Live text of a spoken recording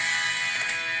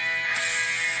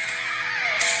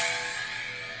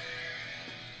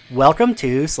Welcome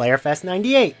to Slayerfest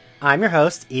 98. I'm your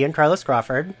host, Ian Carlos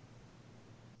Crawford.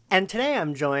 And today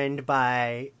I'm joined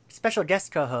by special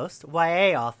guest co-host,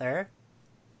 YA author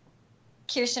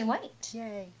Kirsten White.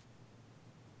 Yay.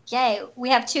 Yay. We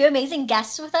have two amazing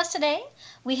guests with us today.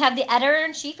 We have the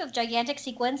editor-in-chief of Gigantic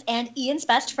Sequence and Ian's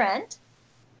best friend,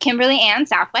 Kimberly Ann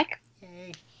Southwick.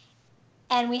 Yay.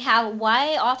 And we have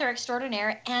YA author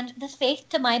extraordinaire and the faith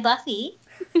to my Buffy,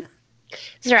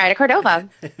 Zoraida Cordova.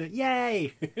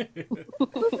 Yay!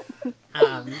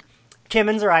 Kim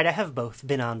and Zoraida have both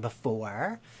been on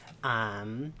before.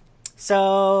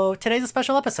 So today's a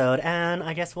special episode, and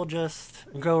I guess we'll just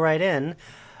go right in.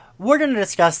 We're going to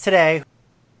discuss today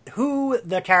who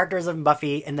the characters of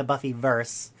Buffy in the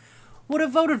Buffyverse would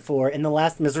have voted for in the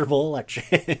last miserable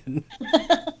election.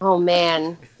 Oh,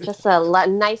 man. Just a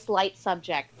nice, light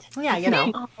subject. Yeah, you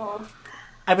know.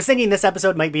 I was thinking this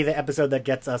episode might be the episode that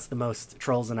gets us the most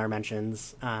trolls in our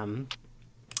mentions.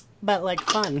 But, like,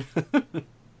 fun.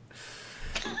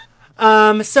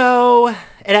 So, it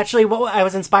actually, what I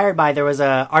was inspired by, there was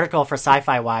an article for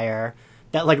Sci-Fi Wire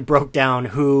that, like, broke down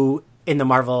who in the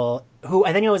Marvel,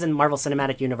 I think it was in Marvel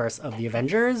Cinematic Universe of the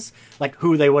Avengers, like,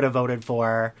 who they would have voted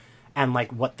for and,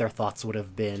 like, what their thoughts would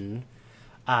have been.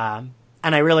 And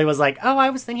I really was like, oh,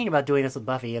 I was thinking about doing this with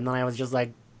Buffy, and then I was just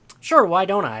like, sure, why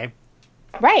don't I?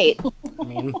 Right. I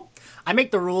mean, I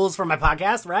make the rules for my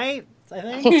podcast, right? I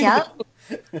think.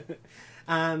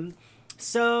 Yep.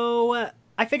 So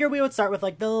I figured we would start with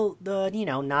like the you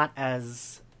know, not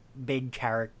as big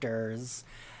characters.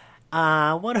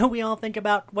 What do we all think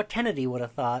about what Kennedy would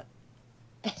have thought?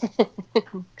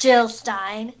 Jill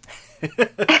Stein.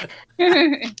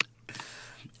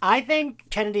 I think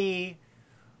Kennedy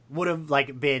would have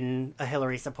like been a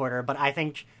Hillary supporter, but I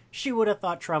think she would have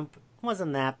thought Trump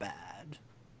wasn't that bad.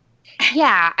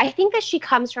 Yeah, I think that she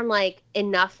comes from, like,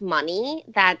 enough money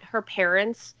that her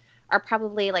parents are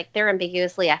probably, like, they're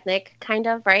ambiguously ethnic, kind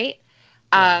of, right?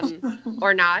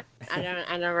 Or not. I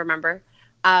don't remember.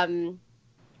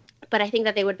 But I think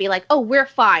that they would be like, oh, we're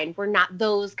fine. We're not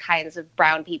those kinds of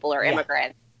brown people or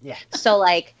immigrants. Yeah. So,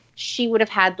 like, she would have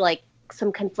had, like,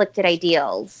 some conflicted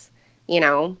ideals, you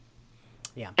know?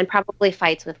 Yeah. And probably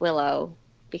fights with Willow,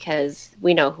 because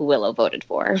we know who Willow voted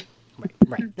for.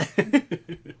 Right.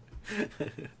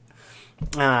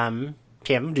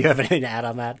 Kim, do you have anything to add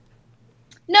on that?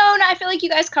 No, I feel like you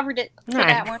guys covered it for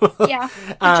that one. Cool. Yeah.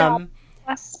 Good job.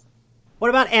 Yes. What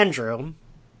about Andrew?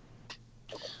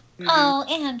 Oh,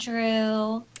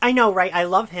 Andrew. I know, right? I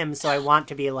love him, so I want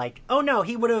to be like, oh no,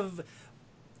 he would have...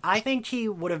 I think he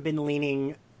would have been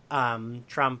leaning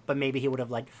Trump, but maybe he would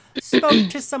have, like, spoke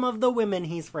to some of the women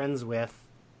he's friends with,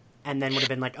 and then would have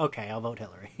been like, okay, I'll vote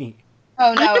Hillary.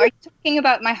 Oh, no. Are you talking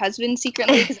about my husband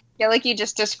secretly? Because I feel like you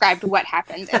just described what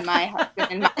happened in my husband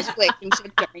and my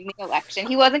relationship during the election.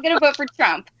 He wasn't going to vote for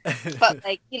Trump, but,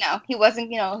 like, you know, he wasn't,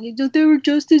 you know, he thought they were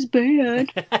just as bad.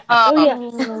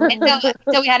 And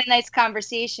so we had a nice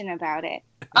conversation about it.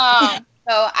 So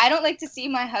I don't like to see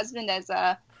my husband as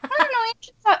a, I don't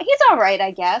know, he's all right,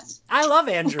 I guess. I love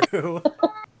Andrew.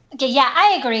 Okay, yeah,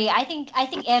 I agree. I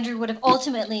think Andrew would have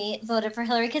ultimately voted for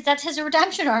Hillary because that's his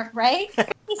redemption arc, right?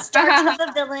 He starts as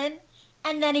a villain,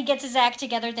 and then he gets his act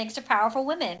together thanks to powerful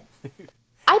women.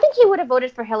 I think he would have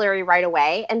voted for Hillary right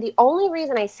away. And the only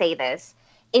reason I say this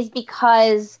is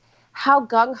because how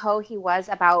gung-ho he was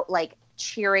about, like,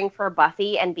 cheering for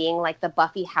Buffy and being, like, the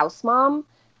Buffy house mom,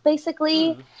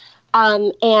 basically.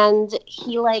 And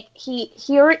he, like, he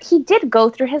did go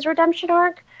through his redemption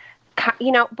arc,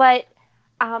 you know, but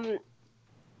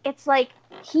it's like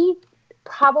he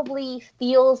probably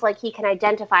feels like he can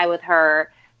identify with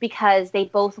her because they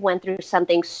both went through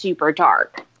something super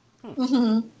dark.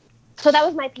 Mm-hmm. So that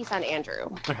was my piece on Andrew.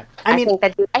 Okay.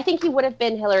 I think he would have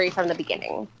been Hillary from the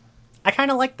beginning. I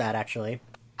kind of like that, actually.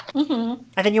 Mm-hmm.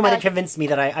 I think you might have convinced me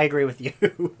that I agree with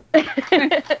you.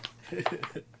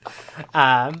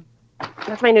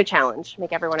 That's my new challenge.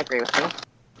 Make everyone agree with me.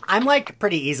 I'm, like,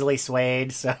 pretty easily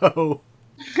swayed, so...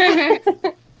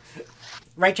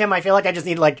 Right, Kim? I feel like I just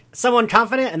need, like, someone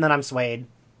confident, and then I'm swayed.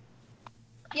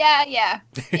 Yeah.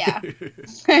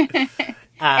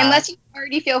 Unless you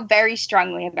already feel very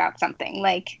strongly about something,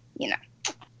 like, you know.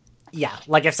 Yeah,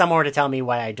 like, if someone were to tell me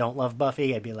why I don't love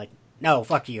Buffy, I'd be like, no,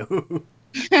 fuck you.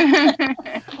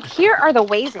 Here are the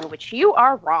ways in which you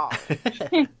are wrong.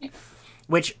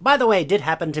 Which, by the way, did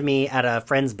happen to me at a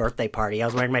friend's birthday party. I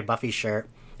was wearing my Buffy shirt.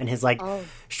 And his, like,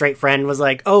 straight friend was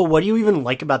like, oh, what do you even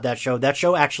like about that show? That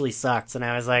show actually sucks. And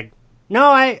I was like, no,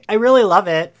 I really love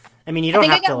it. I mean, you don't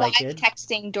have to like it. I got live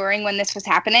texting during when this was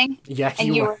happening. Yeah,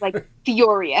 and you were, like,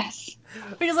 furious.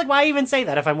 Because, like, why even say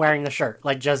that if I'm wearing the shirt?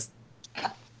 Like, just,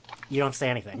 you don't have to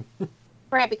say anything.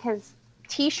 Right, because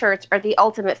T-shirts are the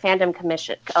ultimate fandom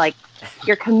commission. Like,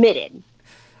 you're committed.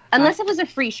 Unless it was a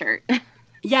free shirt.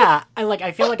 Yeah,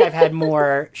 I feel like I've had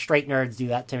more straight nerds do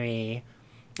that to me.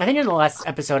 I think in the last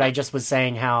episode I just was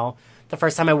saying how the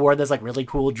first time I wore this like really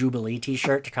cool Jubilee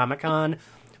T-shirt to Comic-Con,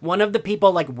 one of the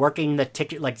people like working the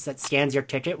ticket, like that scans your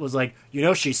ticket, was like, "You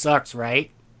know she sucks,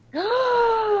 right?"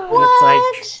 And it's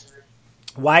like,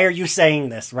 why are you saying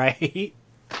this, right?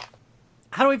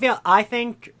 How do we feel? I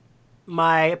think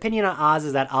my opinion on Oz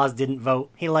is that Oz didn't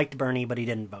vote. He liked Bernie, but he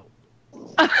didn't vote.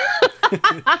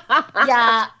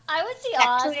 Yeah, I would see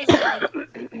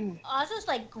Oz as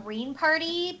like Green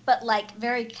Party, but like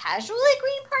very casually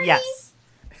Green Party. Yes.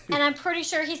 And I'm pretty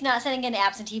sure he's not sending in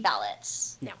absentee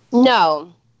ballots.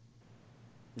 No.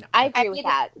 I agree with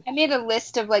that. I made a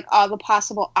list of like all the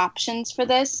possible options for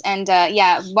this, and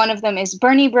one of them is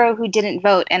Bernie Bro who didn't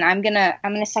vote, and I'm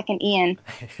gonna second Ian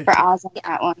for Oz on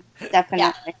that one. Definitely.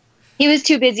 Yeah. He was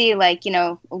too busy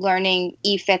learning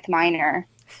E5 minor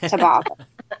to bother.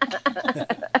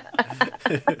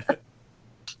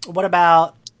 What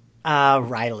about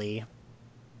Riley?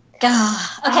 Okay,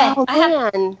 Oh, I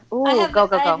have go.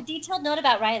 I have a detailed note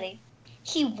about Riley.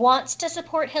 He wants to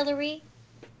support Hillary.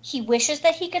 He wishes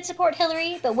that he could support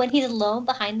Hillary, but when he's alone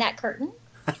behind that curtain,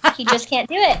 he just can't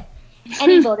do it.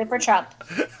 And he voted for Trump.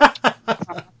 Oh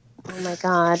my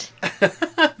God!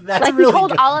 That's like really he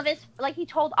told good. he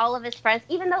told all of his friends,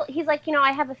 even though he's like,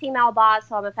 I have a female boss,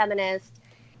 so I'm a feminist,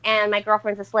 and my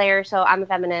girlfriend's a Slayer, so I'm a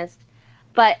feminist.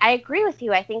 But I agree with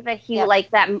you. I think that he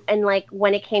like that, and like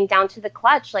when it came down to the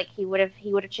clutch, like he would have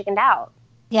chickened out.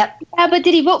 Yep. Yeah, but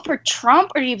did he vote for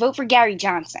Trump or did he vote for Gary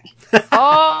Johnson?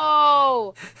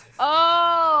 Oh,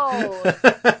 I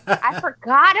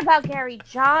forgot about Gary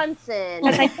Johnson.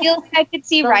 Because I feel like I could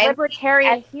see the Riley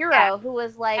libertarian hero who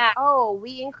was like, "Oh,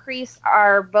 we increased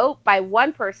our vote by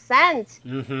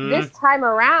 1% this time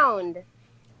around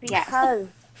because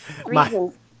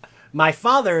reasons." My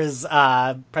father's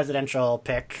presidential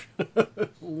pick,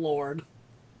 Lord.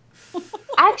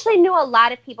 I actually knew a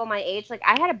lot of people my age. Like,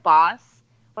 I had a boss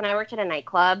when I worked at a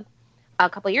nightclub a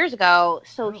couple years ago.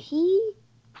 So he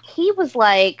was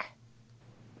like,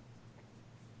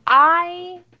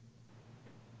 I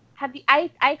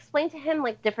explained to him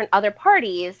like different other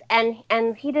parties, and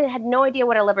he had no idea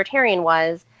what a libertarian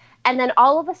was. And then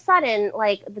all of a sudden,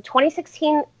 like the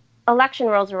 2016 election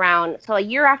rolls around, so a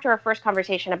year after our first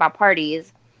conversation about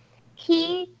parties,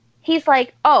 he's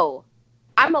like, "Oh,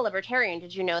 I'm a libertarian.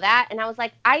 Did you know that?" And I was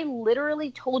like, "I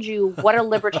literally told you what a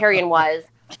libertarian was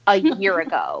a year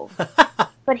ago."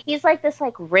 But he's like this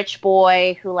like rich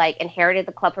boy who like inherited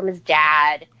the club from his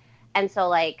dad, and so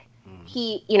like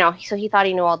he thought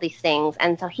he knew all these things,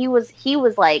 and so he was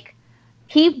like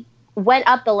he went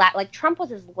up the like Trump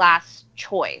was his last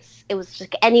choice. It was just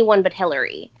like anyone but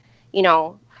Hillary,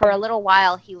 For a little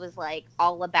while, he was like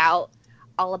all about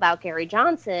Gary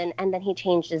Johnson, and then he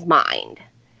changed his mind.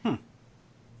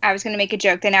 I was going to make a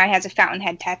joke that now he has a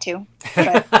Fountainhead tattoo.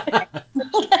 But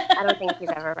I don't think he's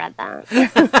ever read that.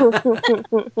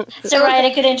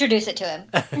 Zoraida could introduce it to him.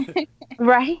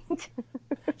 Right? And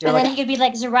then he could be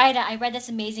like, "Zoraida, I read this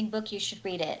amazing book. You should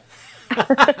read it." He's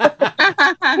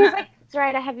like,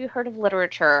 "Zoraida, have you heard of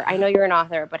literature? I know you're an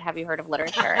author, but have you heard of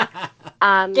literature?"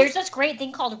 There's this great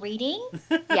thing called reading.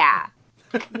 Yeah.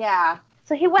 Yeah.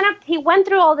 So he went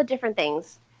through all the different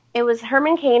things. It was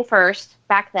Herman Cain first,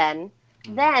 back then.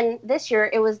 Then, this year,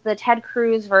 it was the Ted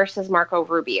Cruz versus Marco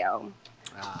Rubio.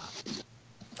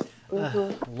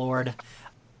 Lord.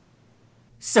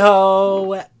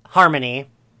 So, Harmony.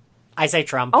 I say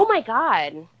Trump. Oh my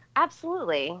God.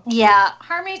 Absolutely. Yeah,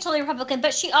 Harmony's totally Republican,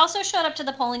 but she also showed up to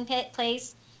the polling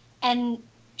place, and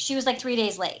she was like 3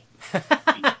 days late.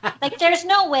 Like, there's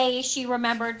no way she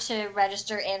remembered to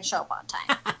register and show up on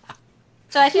time.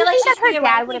 So I feel like she's her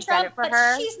dad would have done it for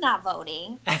her. She's not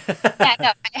voting. yeah,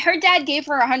 no, her dad gave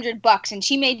her $100, and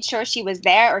she made sure she was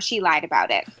there, or she lied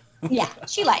about it. Yeah,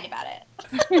 she lied about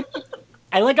it.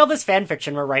 I like all this fan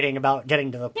fiction we're writing about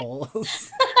getting to the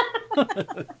polls.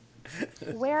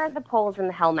 Where are the polls in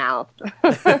the Hellmouth?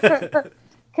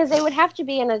 Because they would have to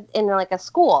be in like a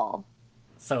school.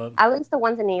 So at least the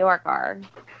ones in New York are.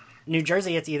 New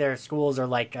Jersey, it's either schools or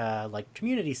like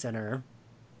community center.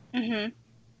 Mm-hmm.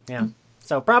 Yeah.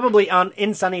 So probably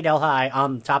in Sunnydale High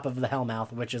on top of the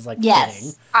Hellmouth, which is like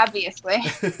yes, obviously.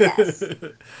 Yes.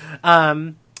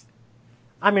 I'm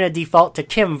going to default to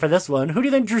Kim for this one. Who do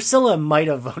you think Drusilla might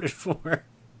have voted for?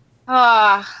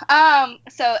 So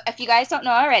if you guys don't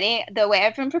know already, the way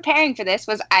I've been preparing for this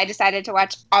was I decided to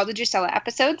watch all the Drusilla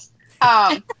episodes.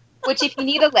 Which if you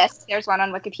need a list, there's one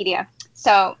on Wikipedia.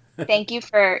 So thank you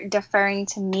for deferring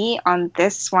to me on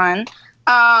this one.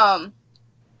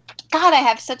 God, I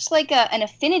have such like an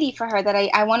affinity for her that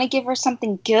I want to give her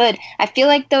something good. I feel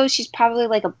like though she's probably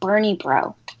like a Bernie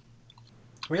bro.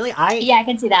 Really, Yeah, I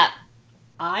can see that.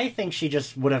 I think she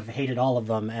just would have hated all of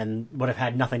them and would have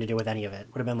had nothing to do with any of it.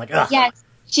 Would have been like, ugh. Yes,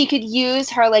 she could use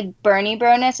her like Bernie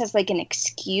broness as like an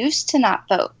excuse to not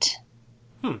vote.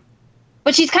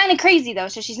 But she's kind of crazy though,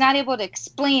 so she's not able to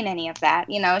explain any of that.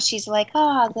 You know, she's like,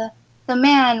 the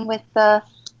man with the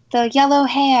yellow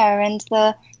hair and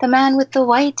the man with the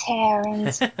white hair and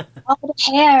all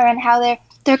the hair and how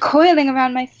they're coiling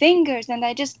around my fingers and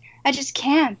I just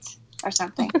can't or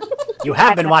something. You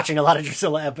have been watching a lot of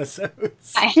Drusilla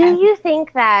episodes. Do you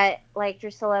think that like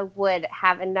Drusilla would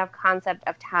have enough concept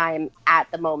of time at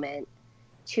the moment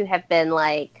to have been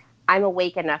like, I'm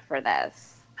awake enough for this?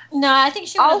 No, I think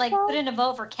she would have like Also- put in a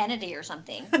vote for Kennedy or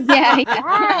something. Yeah.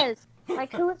 Yes.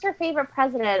 Like, who was her favorite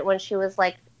president when she was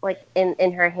like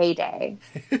in her heyday?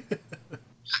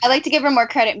 I like to give her more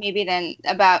credit maybe than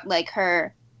about like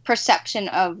her perception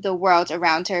of the world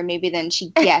around her maybe than she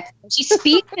gets. She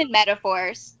speaks in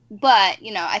metaphors, but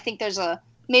you know, I think there's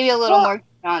maybe a little more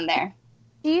going on there.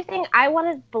 Do you think I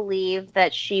want to believe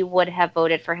that she would have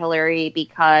voted for Hillary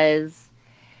because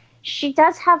she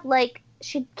does have like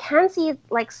she can see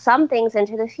like some things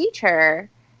into the future.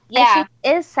 Yeah. And she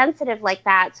is sensitive like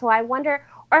that. So I wonder,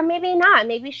 or maybe not.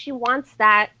 Maybe she wants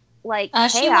that like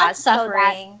chaos. She wants so that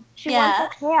suffering. she wants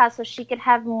that chaos so she could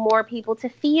have more people to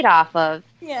feed off of.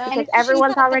 Yeah. Because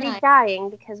everyone's already dying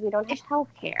because we don't have health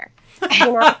care.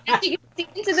 You know? She can see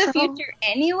into the future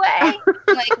anyway.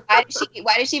 Like, why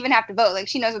does she even have to vote? Like,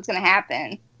 she knows what's going to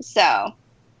happen. So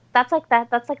That's like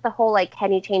the whole like,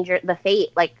 can you change the fate,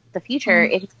 like the future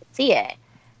if you can see it?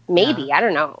 Maybe. Yeah. I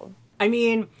don't know. I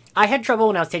mean, I had trouble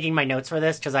when I was taking my notes for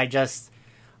this because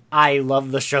I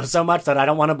love the show so much that I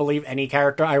don't want to believe any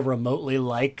character I remotely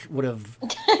like would have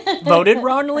voted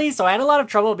wrongly. So I had a lot of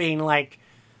trouble being like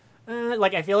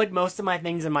I feel like most of my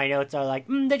things in my notes are like,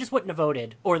 they just wouldn't have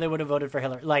voted, or they would have voted for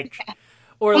Hillary. Like,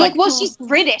 or I'm like, well, she's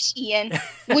British, Ian.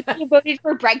 Would you have voted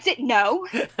for Brexit? No.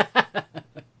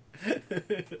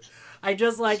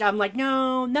 I'm like,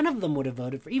 no, none of them would have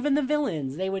voted for, even the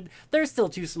villains. They're still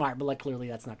too smart, but like, clearly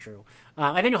that's not true.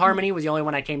 I think Harmony was the only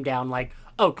one I came down like,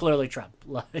 oh, clearly Trump.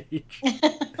 Like,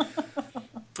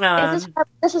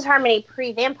 This is Harmony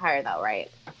pre-vampire though,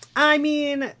 right? I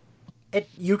mean,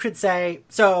 you could say,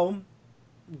 so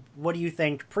what do you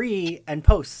think pre and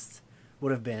post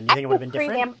would have been? Do you think it would have been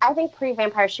different? I think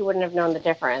pre-vampire she wouldn't have known the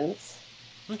difference.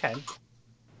 Okay.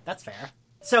 That's fair.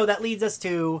 So that leads us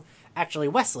to actually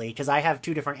Wesley, because I have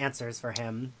two different answers for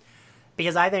him.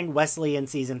 Because I think Wesley in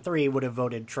season 3 would have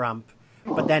voted Trump,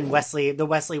 but then the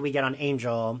Wesley we get on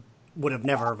Angel would have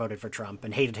never voted for Trump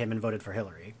and hated him and voted for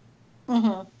Hillary.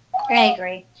 Mm-hmm. I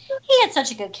agree. He had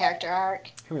such a good character arc.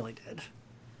 He really did.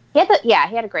 He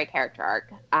had a great character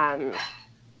arc.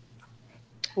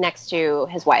 Next to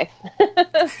his wife.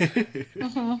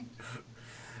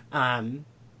 Mm-hmm.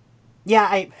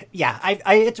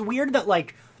 It's weird that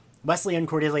like Wesley and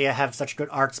Cordelia have such good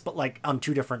arcs, but like on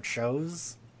two different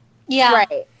shows. Yeah.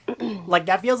 Right. Like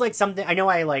that feels like something. I know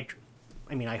I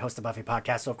host a Buffy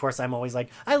podcast, so of course I'm always like,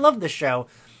 I love this show,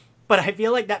 but I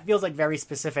feel like that feels like very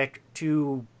specific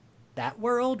to that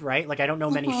world, right? Like I don't know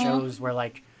many shows where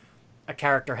like a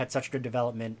character had such good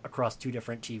development across two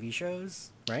different TV shows,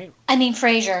 right? I mean,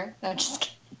 Frasier. No,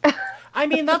 just kidding. I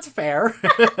mean, that's fair.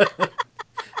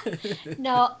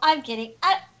 No, I'm kidding.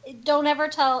 Don't ever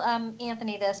tell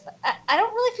Anthony this, but I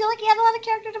don't really feel like he had a lot of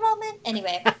character development.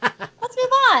 Anyway, let's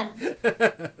move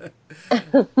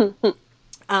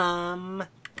on.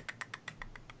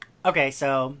 Okay,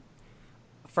 so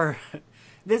for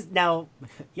this now,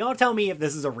 y'all tell me if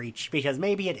this is a reach, because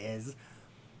maybe it is.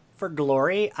 For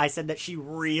Glory, I said that she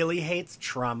really hates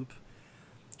Trump.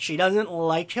 She doesn't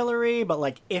like Hillary, but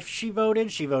like if she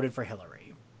voted for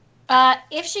Hillary.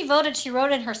 If she voted, she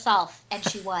wrote it herself, and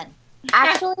she won.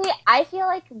 Actually, I feel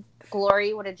like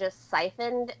Glory would have just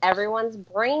siphoned everyone's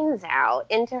brains out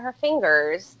into her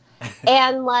fingers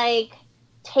and like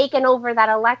taken over that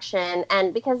election,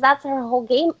 and because that's her whole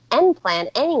game end plan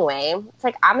anyway. It's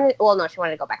like no, she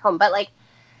wanted to go back home, but like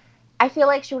I feel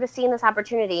like she would have seen this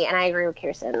opportunity, and I agree with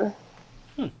Kirsten.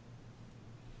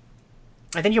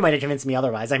 I think you might have convinced me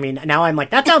otherwise. I mean, now I'm like,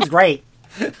 that sounds great.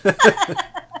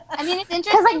 I mean, it's interesting.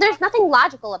 Because like there's nothing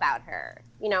logical about her,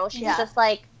 you know. She's Yeah. just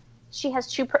like she's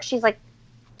like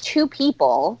two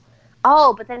people.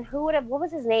 Oh, but then who would have? What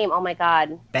was his name? Oh my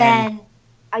god. Ben.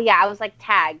 Oh yeah, I was like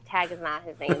Tag. Tag is not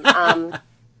his name.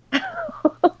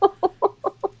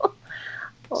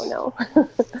 Oh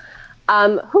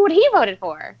no. Who would he voted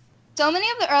for? So many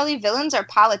of the early villains are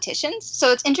politicians,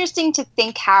 so it's interesting to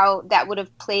think how that would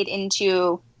have played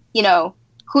into you know,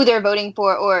 who they're voting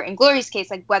for, or in Glory's case,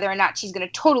 like whether or not she's going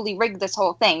to totally rig this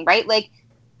whole thing, right? Like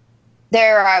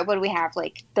there are, what do we have?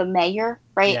 Like the mayor,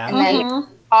 right? Yeah. And then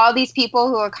all these people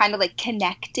who are kind of like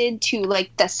connected to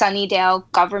like the Sunnydale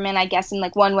government, I guess, in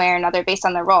like one way or another based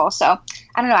on their role. So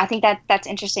I don't know. I think that's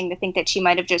interesting to think that she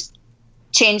might have just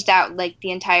changed out like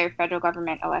the entire federal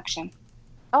government election.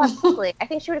 Oh, absolutely. I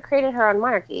think she would have created her own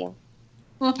monarchy.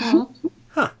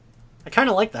 Mm-hmm. I kind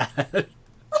of like that.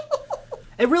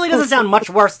 It really doesn't sound much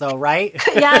worse, though, right?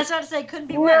 Yeah, I was about to say, couldn't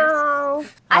be worse. No,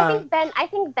 I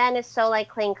think Ben is so like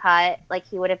clean cut. Like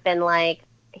he would have been like,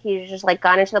 he's just like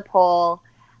gone into the poll,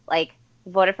 like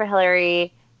voted for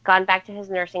Hillary, gone back to his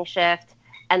nursing shift,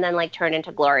 and then like turned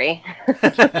into Glory.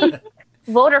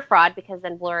 Voter fraud, because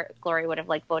then Glory would have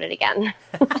like voted again.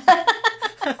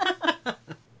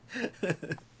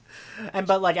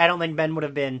 But like I don't think Ben would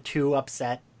have been too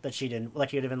upset that she didn't. Like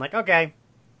he would have been like, okay,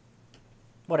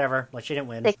 whatever. Like she didn't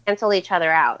win. They cancel each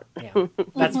other out. Yeah,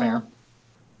 that's fair.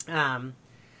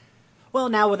 Well,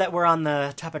 now that we're on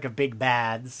the topic of big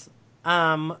bads,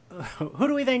 who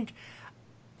do we think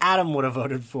Adam would have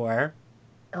voted for?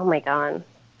 Oh my god!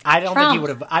 I don't Trump. think he would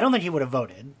have. I don't think he would have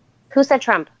voted. Who said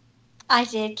Trump? I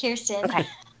did, Kirsten. Okay.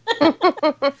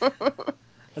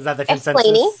 Is that the Explainy.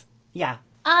 consensus? Yeah.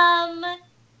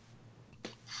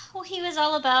 Well, he was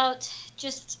all about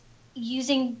just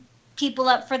using people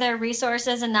up for their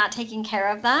resources and not taking care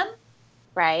of them.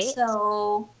 Right.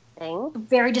 So Thing.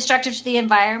 very destructive to the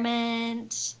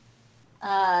environment.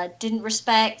 Didn't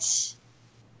respect.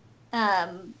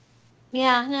 Yeah,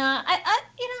 no,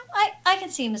 I can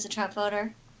see him as a Trump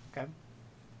voter. Okay.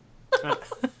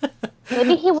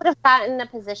 Maybe he would have gotten a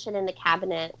position in the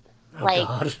cabinet, Oh, like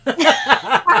God.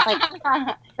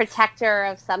 like protector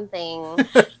of something.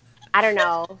 I don't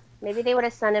know. Maybe they would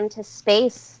have sent him to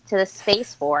space, to the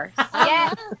Space Force.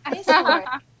 Yeah.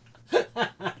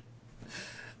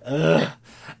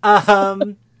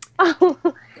 Ugh.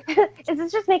 Is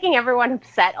this just making everyone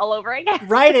upset all over again?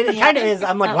 Right, it kind of is.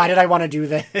 I'm like, why did I want to do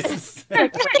this?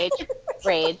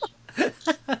 Rage.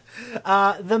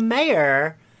 The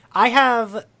mayor,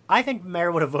 I think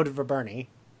mayor would have voted for Bernie.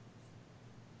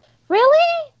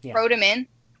 Really? Yeah. Wrote him in.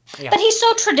 Yeah. But he's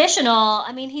so traditional.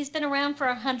 I mean, he's been around for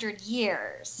 100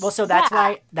 years. Well, so that's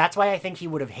why I think he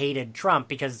would have hated Trump,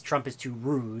 because Trump is too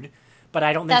rude. But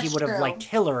I don't think he That's would have true. liked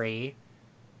Hillary.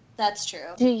 That's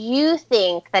true. Do you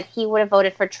think that he would have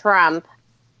voted for Trump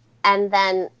and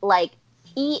then, like,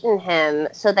 eaten him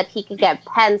so that he could get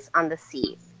Pence on the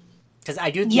seat? Because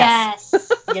I do. Yes.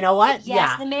 You know what? Yes,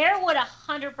 Yeah. the mayor would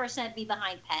 100% be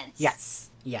behind Pence. Yes.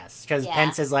 Because Yeah.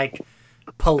 Pence is like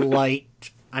polite.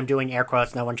 I'm doing air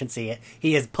quotes. No one can see it.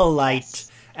 He is polite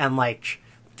and like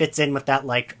fits in with that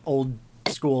like old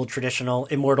school traditional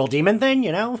immortal demon thing.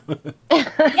 You know.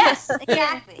 Yes,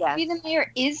 exactly. Yes. Maybe the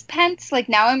mayor is Pence. Like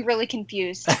now, I'm really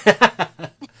confused.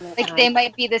 Like they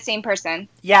might be the same person.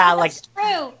 Yeah, like That's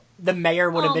true. the mayor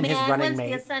would have been his running when's mate.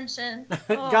 the ascension?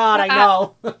 Oh. God, I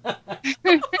know.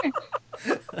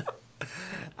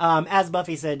 As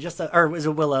Buffy said, or was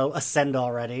it Willow, ascend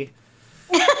already.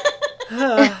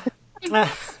 I'm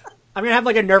gonna have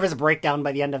like a nervous breakdown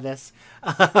by the end of this.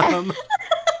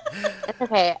 It's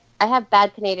okay. I have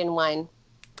bad Canadian wine.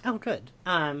 Oh, good.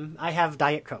 I have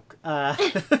Diet Coke. I'm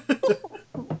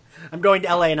going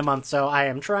to LA in a month, so I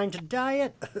am trying to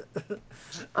diet.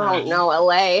 Oh, no,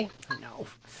 LA. No.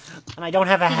 And I don't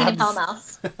have Eating Pall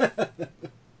abs.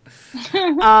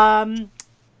 Mall.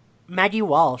 Maggie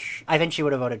Walsh. I think she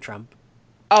would have voted Trump.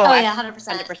 Oh, yeah, 100%.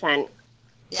 100%.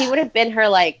 Yeah. She would have been her,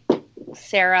 like,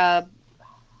 Sarah,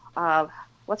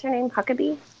 what's her name?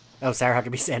 Huckabee? Oh, Sarah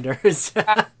Huckabee Sanders.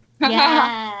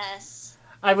 Yes.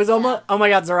 I was almost, oh my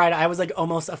God, Zoraida, I was like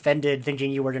almost offended thinking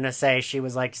you were going to say she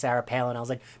was like Sarah Palin. I was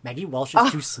like, Maggie Walsh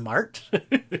is too smart?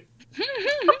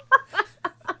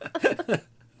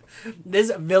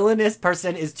 This villainous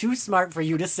person is too smart for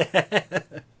you to say.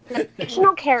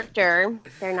 Fictional character.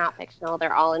 They're not fictional.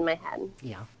 They're all in my head.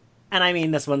 Yeah. And I mean,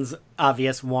 this one's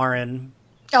obvious. Warren.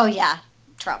 Oh, yeah.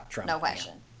 Trump. Trump, No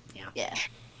question. Yeah. Yeah.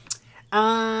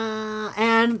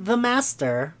 And the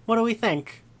Master. What do we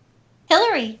think?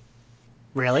 Hillary.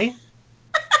 Really?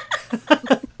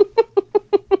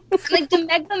 Like, do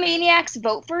megalomaniacs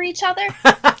vote for each other?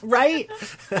 Right?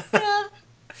 Yeah.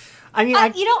 I mean,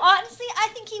 honestly, I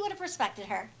think he would have respected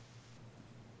her.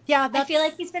 yeah, I that's, feel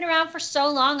like he's been around for so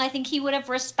long. I think he would have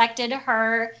respected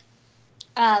her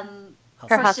Her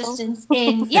hustle? persistence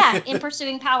in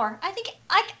pursuing power. I think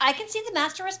I can see the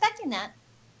Master respecting that.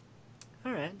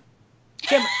 all right.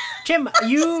 Kim,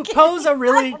 you pose a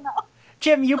really...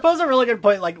 Jim, you pose a really good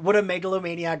point. Like, would a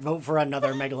megalomaniac vote for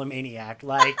another megalomaniac?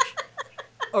 Like,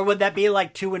 Or would that be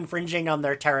like too infringing on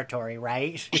their territory,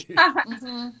 right?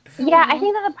 Mm-hmm. Yeah, I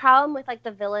think that the problem with like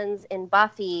the villains in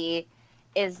Buffy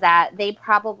is that they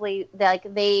probably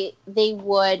they're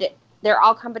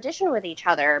all competition with each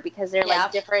other because they're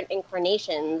like different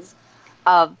incarnations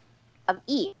of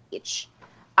each.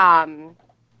 And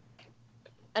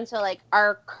so like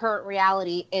our current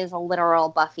reality is a literal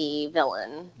Buffy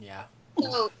villain. Yeah.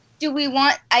 So do we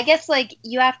want, I guess, like,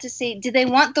 you have to say, do they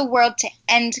want the world to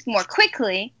end more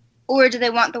quickly, or do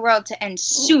they want the world to end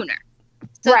sooner?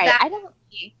 So right. that,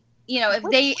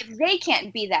 if they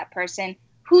can't be that person,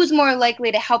 who's more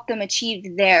likely to help them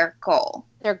achieve their goal?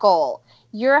 Their goal.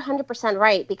 You're 100%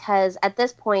 right, because at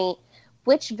this point,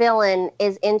 which villain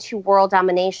is into world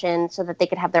domination so that they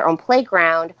could have their own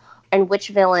playground, and which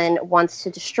villain wants to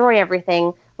destroy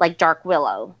everything like Dark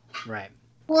Willow? Right.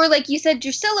 Or, like you said,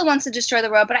 Drusilla wants to destroy the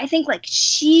world, but I think, like,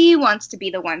 she wants to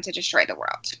be the one to destroy the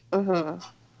world. Mm-hmm.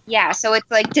 Yeah, so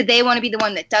it's like, do they want to be the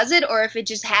one that does it, or if it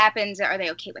just happens, are they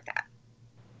okay with that?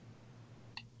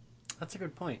 That's a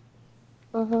good point.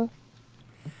 Mm-hmm.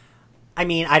 I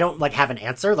mean, I don't, like, have an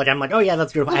answer. Like, I'm like, oh, yeah,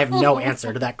 that's good. I have no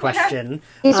answer to that question.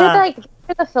 These are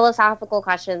the philosophical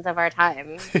questions of our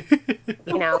time.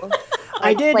 You know?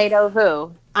 I did. Plato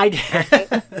who? I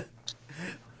did.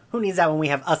 Who needs that when we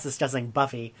have us discussing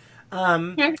Buffy?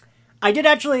 I did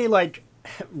actually, like,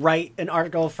 write an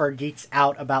article for Geeks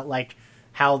Out about, like,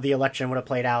 how the election would have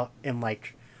played out in,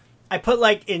 like... I put,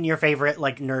 like, in your favorite,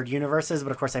 like, nerd universes,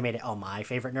 but of course I made it all my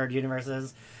favorite nerd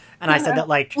universes. And I said that,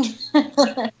 like,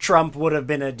 Trump would have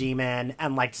been a demon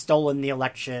and, like, stolen the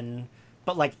election,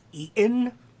 but, like,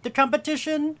 eaten the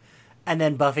competition. And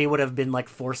then Buffy would have been, like,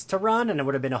 forced to run, and it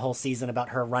would have been a whole season about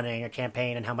her running a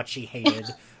campaign and how much she hated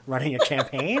running a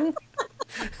campaign.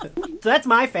 So that's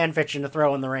my fan fiction to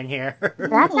throw in the ring here.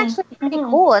 That's actually pretty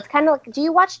cool. It's kind of like, do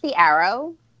you watch The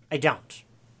Arrow? I don't.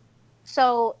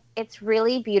 So it's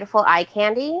really beautiful eye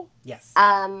candy. Yes.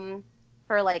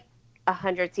 For like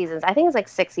 100 seasons. I think it's like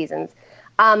 6 seasons.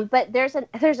 But there's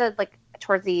a like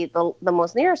towards the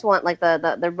most nearest one, like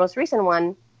the most recent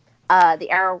one,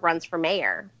 The Arrow runs for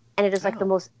mayor. And it is like the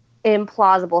most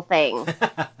implausible thing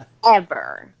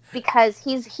ever, because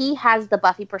he has the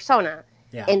Buffy persona.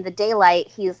 Yeah. In the daylight,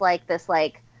 he's like this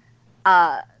like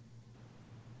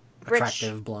rich,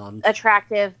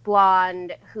 attractive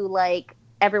blonde who like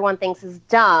everyone thinks is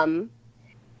dumb,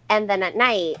 and then at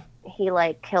night he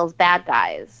like kills bad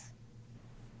guys.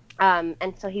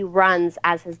 And so he runs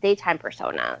as his daytime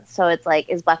persona. So it's like,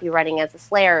 is Buffy running as a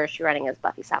Slayer, or is she running as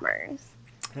Buffy Summers?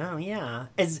 Oh yeah.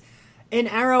 In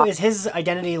Arrow, is his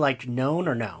identity, like, known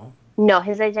or no? No,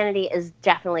 his identity is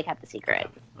definitely kept a secret.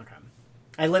 Okay.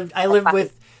 I lived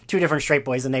with 2 different straight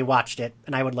boys, and they watched it,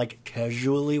 and I would, like,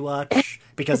 casually watch,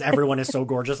 because everyone is so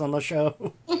gorgeous on the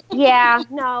show. Yeah,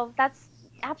 no, that's...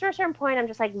 After a certain point, I'm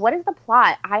just like, what is the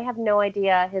plot? I have no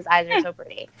idea his eyes are so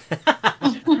pretty.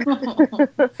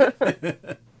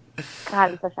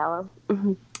 God, I'm so shallow.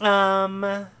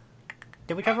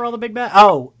 Did we cover all the big bad?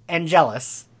 Oh,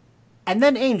 Angelus. And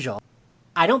then Angel.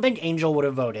 I don't think Angel would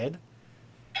have voted.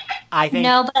 I think...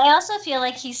 No, but I also feel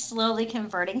like he's slowly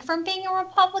converting from being a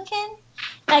Republican.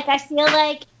 Like, I feel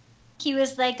like he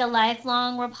was, like, a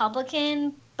lifelong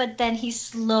Republican, but then he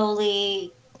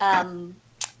slowly, leaving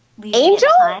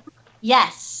Angel?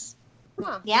 Yes.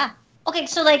 Huh. Yeah. Okay,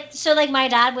 so my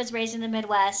dad was raised in the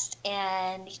Midwest,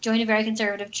 and he joined a very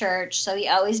conservative church, so he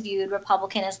always viewed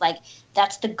Republican as, like,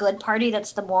 that's the good party,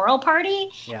 that's the moral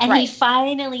party. Yeah. And he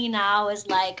finally now is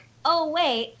like, oh,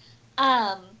 wait,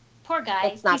 poor guy.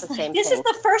 It's not the same This thing. is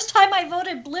the first time I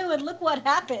voted blue, and look what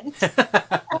happened.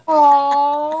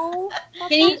 Oh.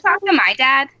 Can you talk to my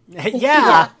dad?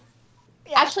 Yeah.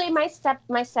 Actually, my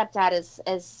stepdad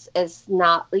is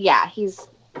not... Yeah, he's...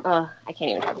 I can't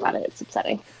even talk about it. It's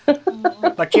upsetting.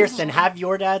 But Kirsten, have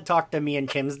your dad talk to me and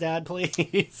Kim's dad,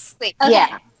 please. Wait. Okay.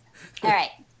 Yeah. All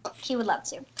right. He would love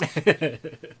to.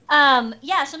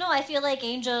 Yeah, so no, I feel like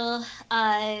Angel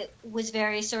was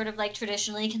very sort of like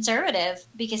traditionally conservative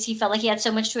because he felt like he had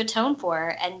so much to atone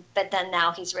for, but then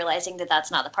now he's realizing that that's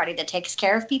not the party that takes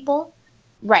care of people.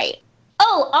 Right.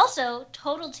 Oh, also,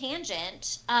 total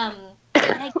tangent. I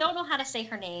don't know how to say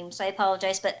her name, so I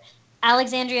apologize, but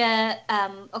Alexandria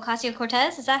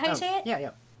Ocasio-Cortez, is that how you say it? Yeah.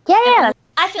 Yeah.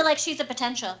 I feel like she's a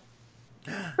potential.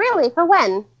 Really? For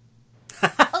when?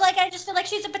 I just feel like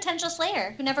she's a potential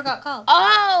Slayer who never got called.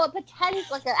 Oh, a potential,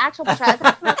 like an actual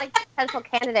potential, like potential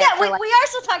candidate. Yeah, we for, like, are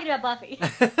still talking about Buffy.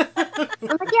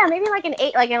 I'm like, yeah, maybe like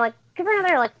give her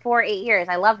another 4-8 years.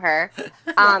 I love her.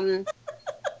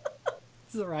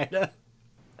 Zoraida.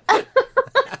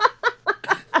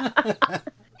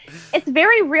 it's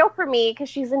very real for me because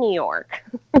she's in New York.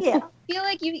 Yeah. I feel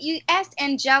like you asked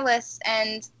Angelus,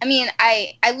 and I mean,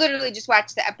 I literally just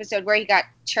watched the episode where he got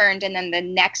turned, and then the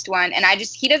next one, and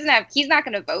he's not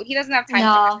going to vote. He doesn't have time.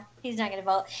 No, he's not going to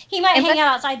vote. He might hang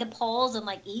out outside the polls and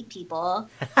like eat people,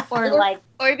 or like,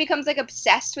 or he becomes like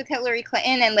obsessed with Hillary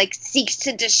Clinton and like seeks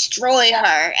to destroy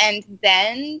her, and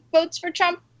then votes for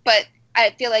Trump. But I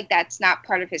feel like that's not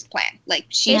part of his plan. Like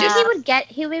Maybe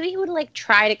he would like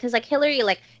try to, because like Hillary,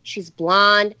 like she's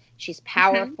blonde, she's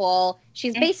powerful,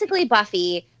 she's basically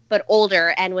Buffy but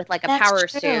older and with like a that's power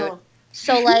true. suit.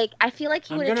 So like I feel like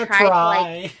he would have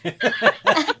tried to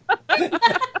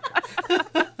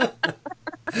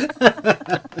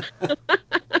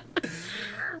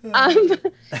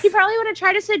he probably would have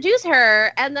tried to seduce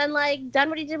her and then like done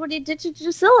what he did to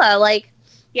Drusilla. Like,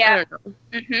 yeah. I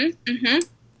don't know.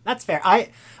 That's fair.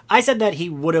 I said that he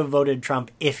would have voted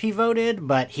Trump if he voted,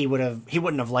 but he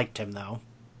wouldn't have liked him though.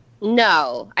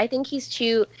 No, I think he's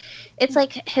too. It's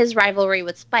like his rivalry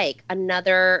with Spike,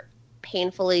 another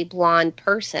painfully blonde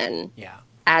person, Yeah.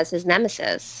 as his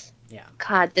nemesis. Yeah.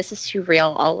 God, this is too real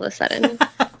all of a sudden.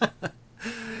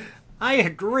 I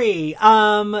agree.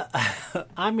 I'm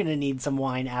gonna need some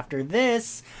wine after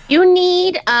this. You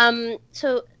need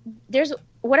So there's.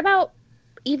 What about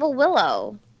Evil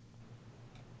Willow?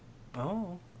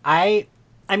 Oh, I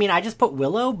mean, I just put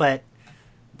Willow, but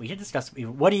we could discuss.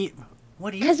 What do you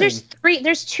Because think?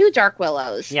 there's two Dark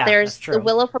Willows. Yeah, There's that's true. the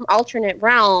Willow from Alternate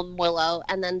Realm Willow,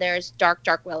 and then there's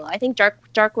Dark Willow. I think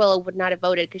Dark Willow would not have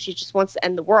voted because she just wants to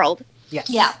end the world. Yes.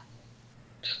 Yeah.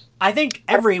 I think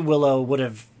every Willow would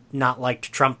have not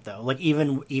liked Trump though. Like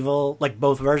even evil, like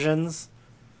both versions.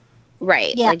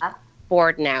 Right. Yeah. Like,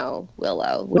 bored now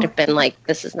Willow would have been like,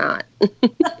 this is not.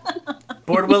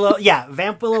 Bored Willow, yeah.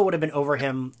 Vamp Willow would have been over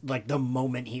him like the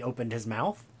moment he opened his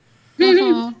mouth.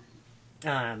 Mhm.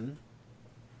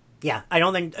 Yeah, I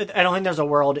don't think there's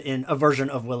a version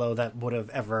of Willow that would have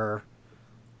ever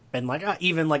been like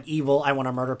even like evil. I want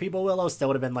to murder people. Willow still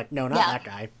would have been like, no, not that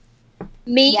guy.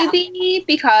 Maybe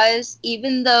because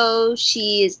even though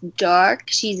she is dark,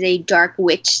 she's a dark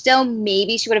witch still.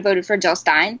 Maybe she would have voted for Jill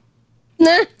Stein.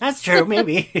 That's true.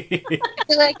 Maybe.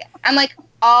 I'm like,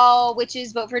 all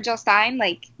witches vote for Jill Stein.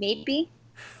 Like maybe.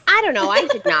 I don't know. I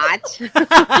did not.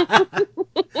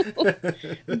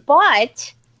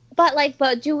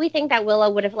 But do we think that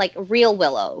Willow would have, like, real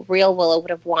Willow would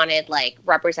have wanted, like,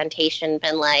 representation,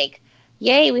 been like,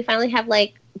 yay, we finally have,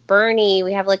 like, Bernie,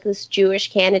 we have, like, this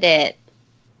Jewish candidate.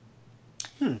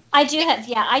 I do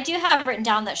have written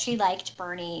down that she liked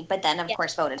Bernie, but then of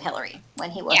course voted Hillary when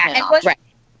he wasn't in office.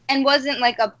 And wasn't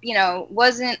like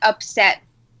wasn't upset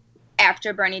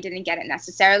after Bernie didn't get it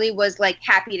necessarily. Was like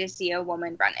happy to see a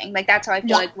woman running. Like that's how I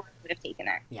feel like we would have taken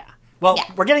it. Yeah. Well,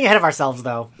 we're getting ahead of ourselves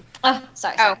though. Oh,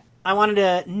 sorry. I wanted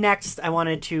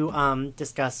to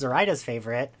discuss Zoraida's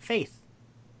favorite, Faith.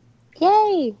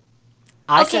 Yay.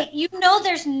 You know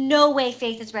there's no way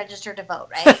Faith is registered to vote,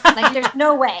 right? Like, there's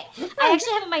no way. I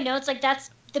actually have in my notes, like, that's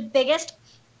the biggest,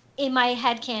 in my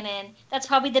headcanon, that's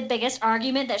probably the biggest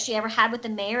argument that she ever had with the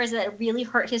mayor, is that it really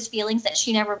hurt his feelings that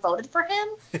she never voted for him,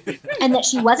 and that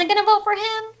she wasn't going to vote for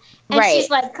him. And she's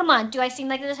like, come on, do I seem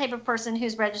like the type of person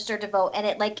who's registered to vote? And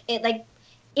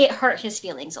it hurt his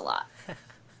feelings a lot.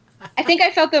 I think I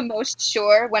felt the most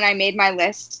sure when I made my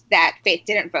list that Faith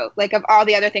didn't vote. Like, of all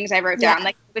the other things I wrote down,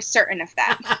 like, I was certain of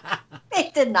that.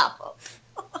 Faith did not vote.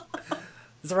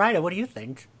 Zoraida, what do you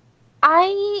think?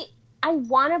 I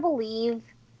want to believe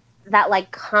that, like,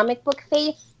 comic book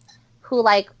Faith, who,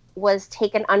 like, was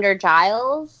taken under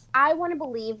Giles, I want to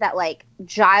believe that, like,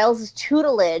 Giles'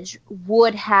 tutelage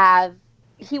would have,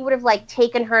 like,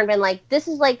 taken her and been like, this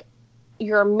is, like,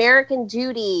 your American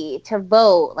duty to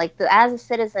vote, like, as a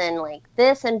citizen, like,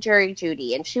 this and jury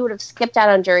duty, and she would have skipped out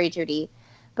on jury duty.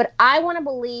 But I want to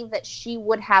believe that she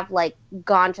would have, like,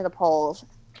 gone to the polls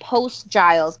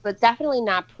post-Giles, but definitely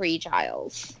not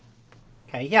pre-Giles.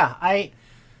 Okay, yeah, I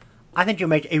think you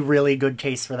make a really good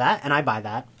case for that, and I buy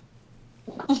that.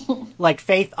 Like,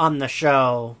 Faith on the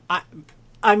show,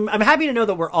 I'm happy to know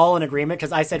that we're all in agreement,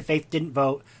 because I said Faith didn't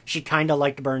vote. She kind of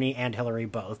liked Bernie and Hillary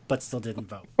both, but still didn't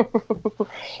vote.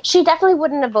 She definitely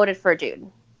wouldn't have voted for a dude.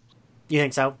 You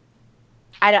think so?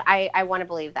 I want to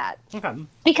believe that. Okay.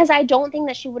 Because I don't think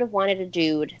that she would have wanted a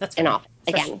dude in office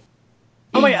again.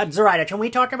 Oh wait, Zoraida, can we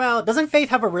talk about, doesn't Faith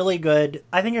have a really good,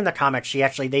 I think in the comics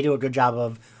they do a good job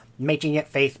of making it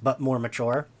Faith but more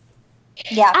mature.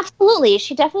 Yeah. Absolutely.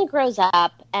 She definitely grows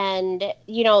up, and,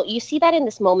 you know, you see that in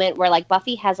this moment where, like,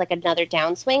 Buffy has, like, another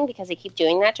downswing because they keep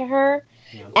doing that to her.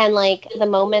 Yeah. And, like, the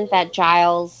moment that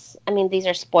Giles, I mean, these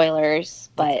are spoilers,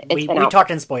 but we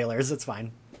talked in spoilers, it's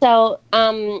fine. So,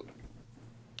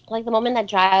 like the moment that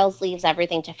Giles leaves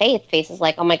everything to Faith, Faith is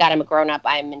like, oh my God, I'm a grown up.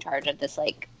 I'm in charge of this,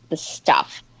 like, this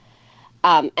stuff.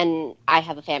 And I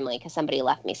have a family because somebody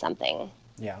left me something.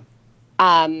 Yeah.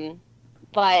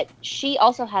 But she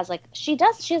also has, like, she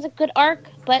has a good arc,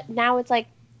 but now it's like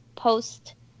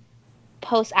post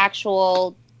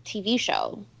actual TV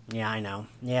show. Yeah, I know.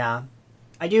 Yeah.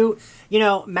 I do, you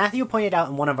know, Matthew pointed out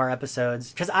in one of our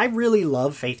episodes, because I really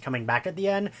love Faith coming back at the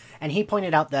end, and he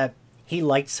pointed out that he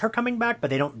likes her coming back,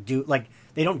 but they don't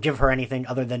give her anything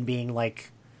other than being,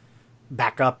 like,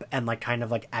 backup and, like, kind of,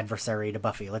 like, adversary to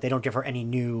Buffy. Like, they don't give her any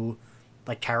new,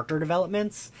 like, character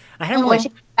developments. And I haven't When she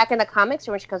comes back in the comics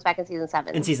or when she comes back in season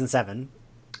 7? In season 7.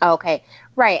 Oh, okay.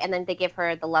 Right, and then they give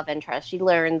her the love interest. She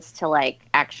learns to, like,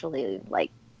 actually,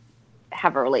 like,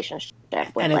 have a relationship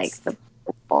with, like, the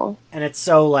principal. And it's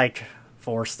so, like,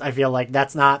 forced. I feel like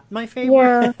that's not my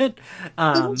favorite.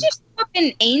 Yeah. Didn't you show up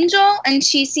in Angel and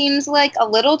she seems like a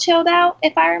little chilled out,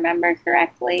 if I remember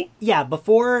correctly? Yeah,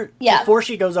 before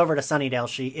she goes over to Sunnydale,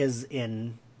 she is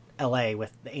in LA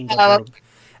with the Angel group.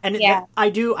 And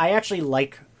I actually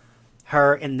like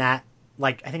her in that,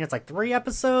 like, I think it's like 3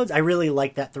 episodes. I really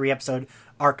like that 3-episode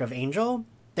arc of Angel.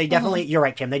 They definitely, you're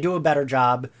right, Kim, they do a better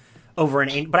job over in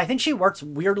Angel. But I think she works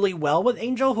weirdly well with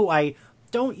Angel, who I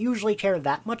don't usually care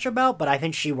that much about, but I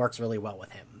think she works really well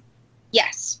with him.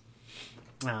 Yes.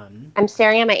 I'm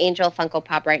staring at my Angel Funko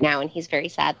Pop right now, and he's very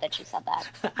sad that you said that.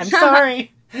 I'm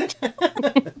sorry.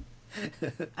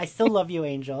 I still love you,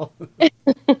 Angel.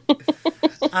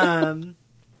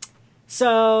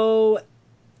 So,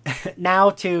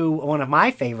 now to one of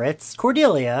my favorites,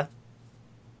 Cordelia.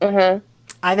 Mm-hmm.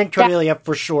 I think Cordelia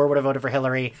for sure would have voted for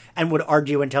Hillary and would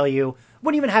argue and tell you,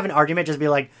 wouldn't even have an argument, just be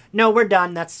like, no, we're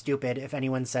done, that's stupid, if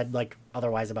anyone said, like,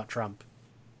 otherwise about Trump.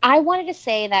 I wanted to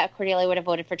say that Cordelia would have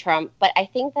voted for Trump, but I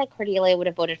think that Cordelia would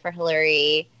have voted for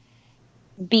Hillary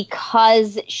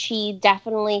because she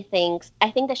definitely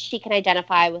I think that she can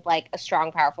identify with, like, a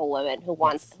strong, powerful woman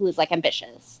who's, like,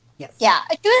 ambitious. Yes. Yeah,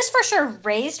 she was for sure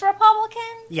raised Republican.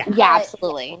 Yeah. Yeah,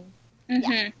 absolutely.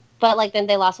 Mm-hmm. Yeah. But, like, then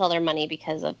they lost all their money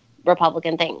because of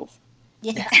Republican things.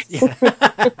 Yes. Yeah.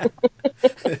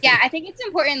 Yeah, I think it's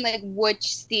important, like,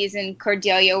 which season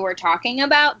Cordelia we're talking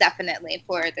about, definitely,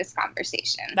 for this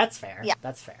conversation. That's fair. Yeah.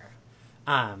 That's fair.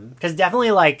 Because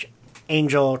definitely, like,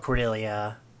 Angel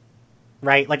Cordelia,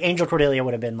 right? Like, Angel Cordelia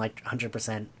would have been, like,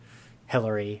 100%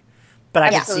 Hillary. But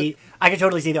I could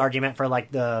totally see the argument for,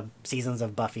 like, the seasons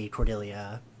of Buffy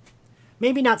Cordelia.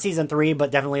 Maybe not season 3, but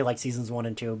definitely, like, seasons 1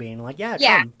 and 2 being like,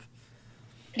 Trump.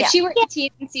 If she were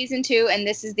 18 in season 2 and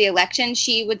this is the election,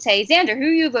 she would say, Xander, who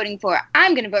are you voting for?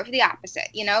 I'm going to vote for the opposite,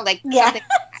 you know? Like, something.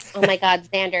 Oh my God,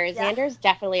 Xander. Yeah. Xander's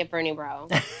definitely a Bernie bro.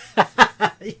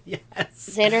 Yes.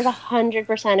 Xander's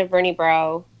 100% a Bernie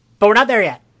bro. But we're not there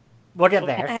yet. We'll get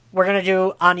there. We're going to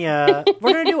do Anya.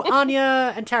 We're going to do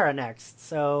Anya and Tara next.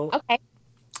 So okay.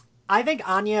 I think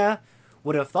Anya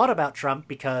would have thought about Trump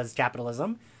because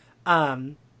capitalism,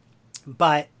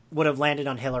 but would have landed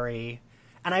on Hillary.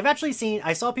 And I've actually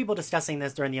I saw people discussing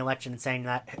this during the election saying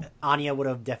that Anya would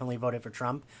have definitely voted for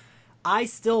Trump. I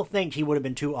still think he would have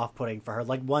been too off-putting for her.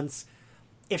 Like,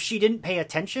 if she didn't pay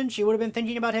attention, she would have been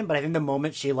thinking about him. But I think the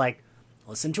moment she, like,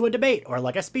 listened to a debate or,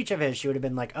 like, a speech of his, she would have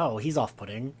been like, oh, he's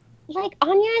off-putting. Like,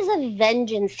 Anya is a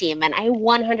vengeance demon. I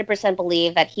 100%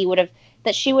 believe that she would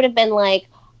have been, like,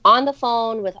 on the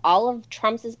phone with all of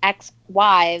Trump's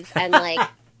ex-wives and, like,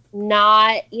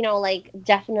 not, you know, like,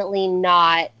 definitely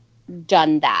not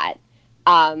done that.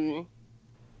 But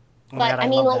I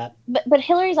mean, like, but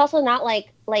Hillary's also not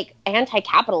like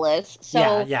anti-capitalist,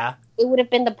 so yeah, it would have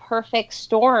been the perfect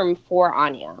storm for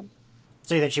Anya.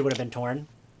 So you think she would have been torn?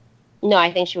 No,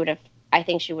 I think she would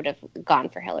have gone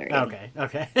for Hillary. Okay.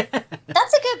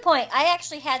 That's a good point. I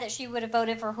actually had that she would have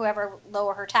voted for whoever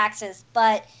lower her taxes,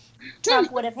 but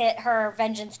Trump would have hit her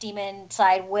vengeance demon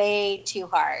side way too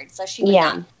hard, so she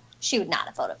would not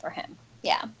have voted for him.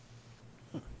 Yeah.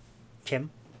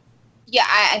 Kim? Yeah,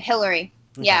 Hillary.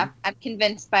 Okay. Yeah, I'm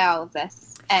convinced by all of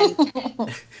this. And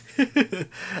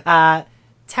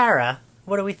Tara,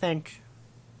 what do we think?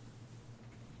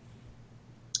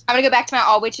 I'm going to go back to my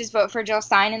all witches vote for Jill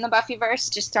Stein in the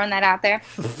Buffyverse. Just throwing that out there.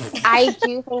 I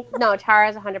do think, no,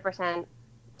 Tara's 100%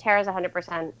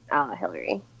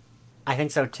 Hillary. I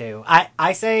think so, too.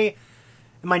 I say,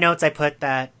 in my notes, I put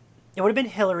that it would have been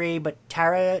Hillary, but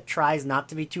Tara tries not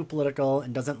to be too political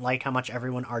and doesn't like how much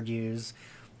everyone argues.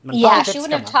 Yeah, she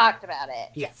would have talked about it.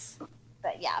 Yes.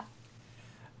 But yeah.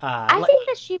 I think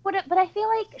that she would have, but I feel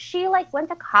like she, like, went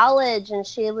to college and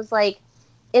she was, like,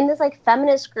 in this, like,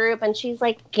 feminist group and she's,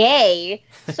 like, gay.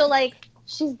 So, like,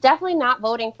 she's definitely not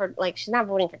voting for she's not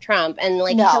voting for Trump, and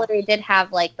No. Hillary did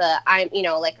have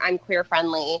I'm queer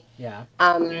friendly Yeah.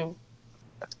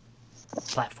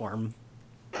 Platform.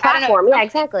 I don't know. platform. Yeah,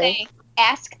 exactly. Say,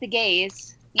 ask the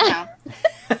gays. You know.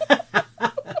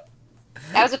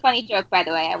 That was a funny joke, by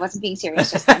the way. I wasn't being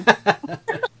serious just then.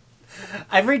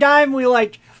 Every time we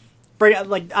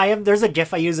there's a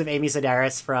GIF I use of Amy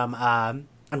Sedaris from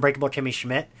Unbreakable Kimmy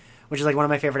Schmidt, which is like one of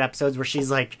my favorite episodes, where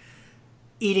she's like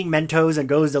eating Mentos and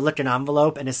goes to lick an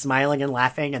envelope and is smiling and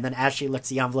laughing, and then as she licks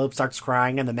the envelope, starts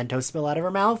crying and the Mentos spill out of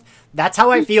her mouth. That's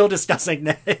how I feel discussing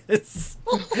this.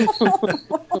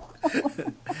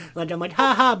 Like I'm like,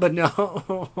 haha, but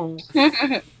no.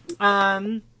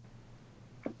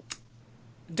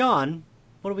 Dawn,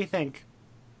 what do we think?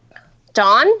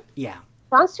 Dawn? Yeah.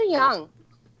 Dawn's too young.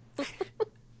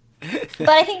 But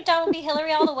I think Dawn will be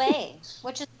Hillary all the way,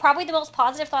 which is probably the most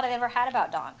positive thought I've ever had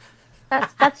about Dawn.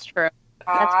 That's true.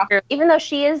 That's true. Even though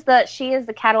she is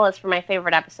the catalyst for my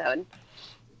favorite episode.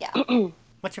 Yeah.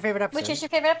 What's your favorite episode? Which is your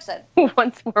favorite episode?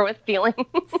 Once More with Feeling.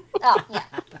 Oh, yeah.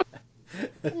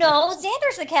 No,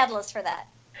 Xander's the catalyst for that.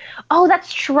 Oh,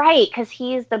 that's right, because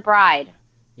he's the bride.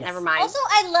 Yes. Never mind. Also,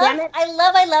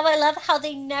 I love how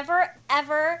they never,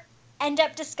 ever end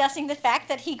up discussing the fact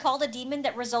that he called a demon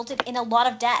that resulted in a lot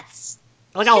of deaths.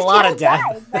 Like a lot of death.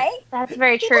 Died, right? That's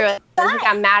very People true. And then he die.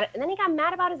 got mad. And then he got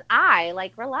mad about his eye.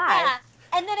 Like, relax. Yeah.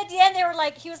 And then at the end,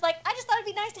 he was like, I just thought it'd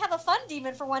be nice to have a fun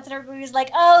demon for once. And everybody was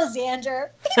like, oh, Xander,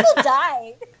 people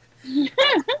died.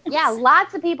 Yeah,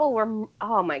 lots of people were.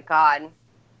 Oh my god.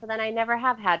 So then I never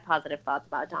have had positive thoughts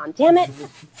about Dawn. Damn it.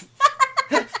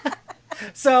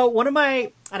 So one of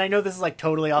my, and I know this is like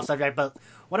totally off subject, but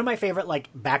one of my favorite like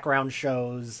background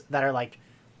shows that are like,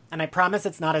 and I promise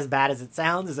it's not as bad as it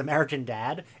sounds, is American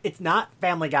Dad. It's not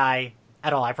Family Guy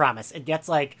at all, I promise. It gets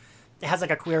like, it has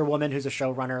like a queer woman who's a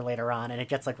showrunner later on, and it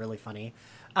gets like really funny.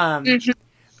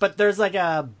 But there's like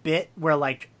a bit where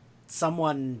like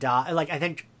someone like I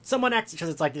think someone because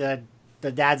it's like the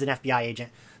dad's an FBI agent.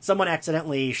 Someone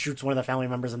accidentally shoots one of the family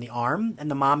members in the arm,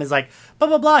 and the mom is like, blah,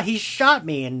 blah, blah, he shot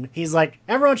me. And he's like,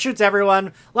 everyone shoots everyone.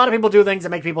 A lot of people do things that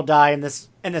make people die in this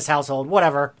household,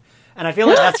 whatever. And I feel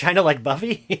like that's kind of like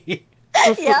Buffy.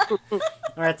 Yeah.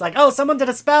 Or it's like, oh, someone did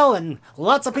a spell and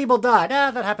lots of people died.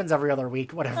 That happens every other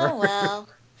week, whatever. Oh, well.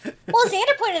 Well,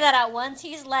 Xander pointed that out once.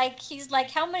 He's like,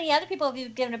 how many other people have you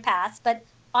given a pass? But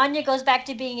Anya goes back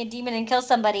to being a demon and kills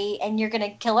somebody, and you're going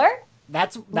to kill her?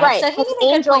 That's right. So he made a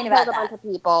good Angel point about killed a bunch that.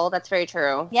 of people. That's very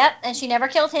true. Yep, and she never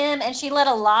killed him, and she let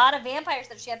a lot of vampires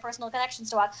that she had personal connections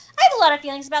to out. I have a lot of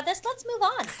feelings about this. Let's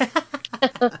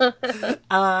move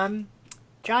on.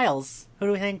 Giles, who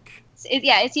do we think?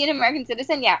 Is he an American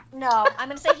citizen? Yeah. No, I'm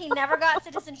going to say he never got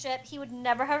citizenship. He would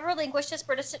never have relinquished his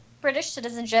British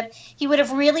citizenship. He would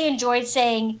have really enjoyed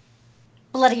saying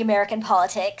bloody American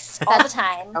politics all the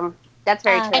time. That's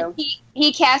very And true.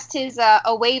 he cast his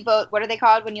away vote. What are they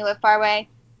called when you live far away?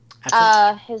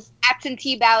 His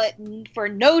Absentee ballot for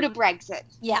no to Brexit.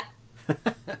 Yeah,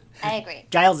 I agree.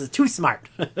 Giles is too smart.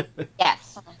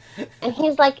 yes, and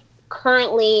he's like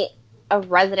currently a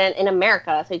resident in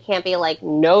America, so he can't be like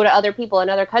no to other people in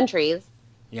other countries.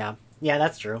 Yeah,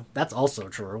 that's true. That's also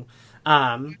true.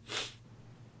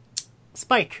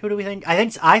 Spike, who do we think? I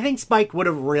think Spike would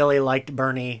have really liked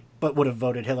Bernie, but would have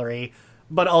voted Hillary,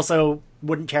 but also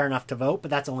wouldn't care enough to vote. But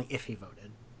that's only if he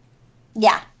voted.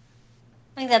 Yeah,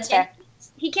 I think that's fair.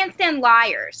 He can't stand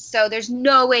liars, so there's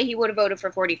no way he would have voted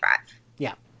for 45.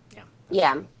 Yeah.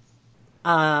 Yeah,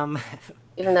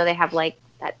 even though they have like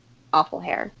that awful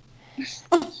hair.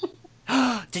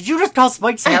 Did you just call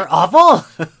Spike's hair awful?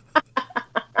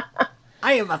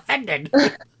 I am offended.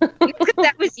 Because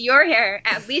that was your hair,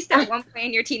 at least at one point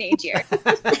in your teenage years.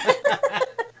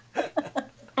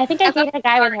 I think I dated a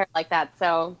guy with hair like that,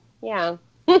 so yeah.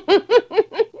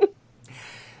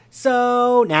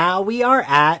 So now we are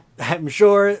at, I'm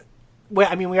sure, we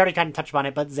already kind of touched on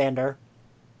it, but Xander.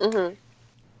 Mm-hmm.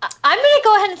 I'm going to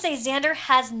go ahead and say Xander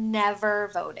has never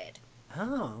voted.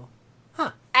 Oh.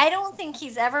 I don't think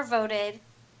he's ever voted.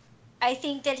 I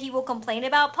think that he will complain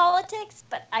about politics,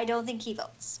 but I don't think he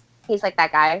votes. He's like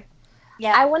that guy.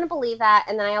 Yeah. I want to believe that,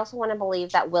 and then I also want to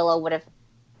believe that Willow would have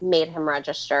made him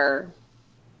register.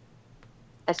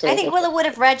 As soon I as think Willow would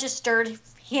have registered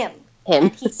him.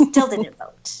 him. He still didn't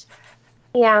vote.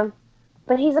 Yeah,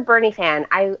 but he's a Bernie fan.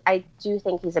 I do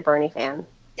think he's a Bernie fan.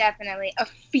 Definitely.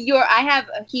 He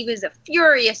was a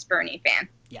furious Bernie fan.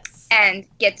 Yes. And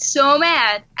gets so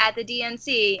mad at the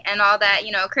DNC and all that,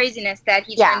 craziness that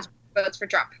he turns votes for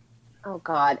Trump. Oh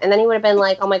God! And then he would have been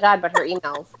like, "Oh my God!" But her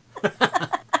emails.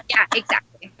 Yeah,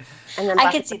 exactly. And then I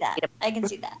Buffy can see that. I can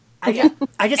see that.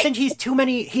 I just think he's too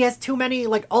many. He has too many.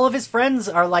 Like all of his friends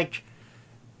are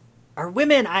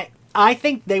women. I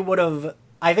think they would have.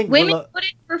 I think women put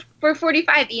it for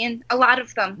 45, Ian. A lot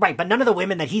of them. Right, but none of the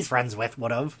women that he's friends with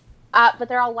would have. But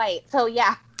they're all white, so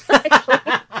yeah. He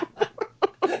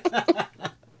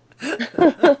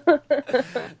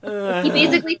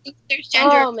basically thinks there's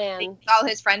gender. Oh, man. He thinks all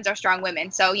his friends are strong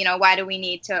women. So, why do we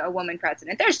need a woman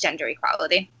president? There's gender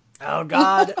equality. Oh,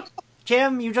 God.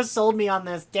 Kim, you just sold me on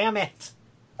this. Damn it.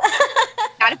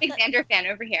 Not a big Xander fan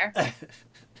over here. Yeah.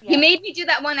 He made me do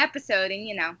that one episode,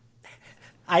 and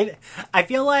I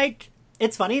feel like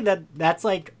it's funny that that's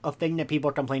like a thing that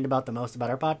people complained about the most about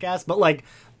our podcast, but like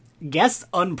guests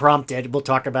unprompted will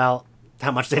talk about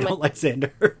how much they don't like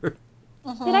Xander.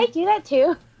 Mhm. Did I do that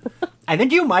too? I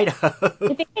think you might have.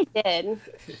 I think I did.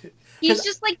 He's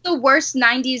just like the worst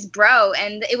 90s bro,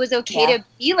 and it was okay to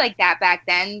be like that back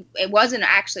then. It wasn't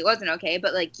okay,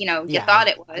 but you thought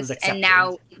it was accepted. And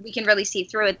now we can really see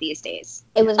through it these days.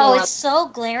 It was Oh, more it's so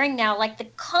glaring now. Like the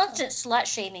constant slut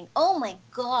shaming. Oh my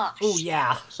gosh. Oh,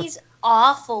 yeah. He's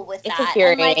awful with it's that.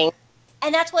 infuriating.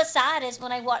 And that's what's sad is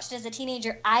when I watched it as a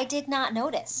teenager, I did not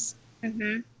notice.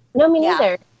 Mm-hmm. No, me Yeah.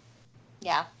 neither.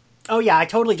 Yeah. Oh, yeah, I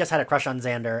totally just had a crush on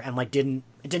Xander and it didn't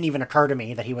even occur to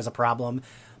me that he was a problem.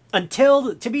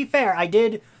 Until, to be fair,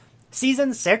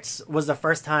 season 6 was the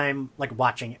first time,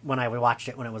 watching it, when I watched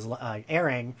it when it was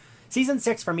airing. Season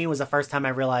 6 for me was the first time I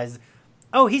realized,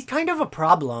 oh, he's kind of a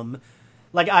problem.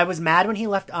 I was mad when he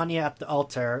left Anya at the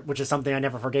altar, which is something I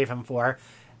never forgave him for.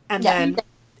 And then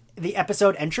the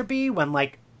episode Entropy, when,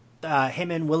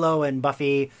 him and Willow and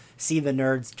Buffy see the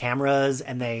nerds' cameras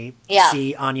and they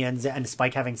see Anya and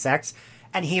Spike having sex.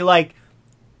 And he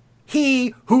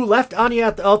who left Anya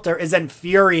at the altar is then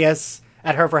furious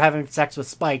at her for having sex with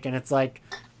Spike, and it's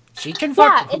she can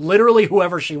fuck literally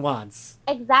whoever she wants.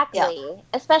 Exactly. Yeah.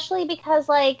 Especially because,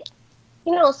 Spike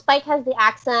has the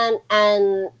accent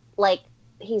and,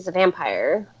 he's a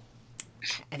vampire.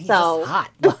 And he's just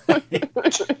hot.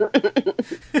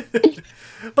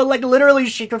 But, literally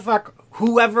she can fuck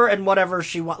whoever and whatever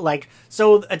she wants.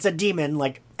 So it's a demon,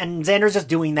 and Xander's just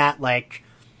doing that,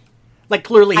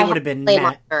 clearly he would have been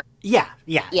mad. Yeah.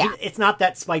 It's not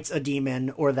that Spike's a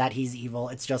demon or that he's evil.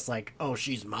 It's just oh,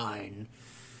 she's mine.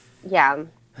 Yeah.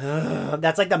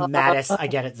 That's the maddest I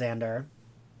get at Xander.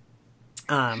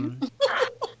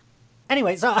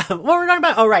 Anyway, so what were we talking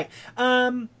about? Oh, right.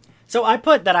 So I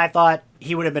put that I thought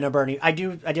he would have been a Bernie. I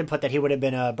did put that he would have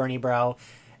been a Bernie bro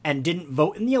and didn't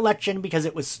vote in the election because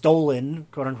it was stolen,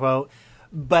 quote unquote.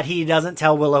 But he doesn't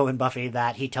tell Willow and Buffy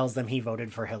that. He tells them he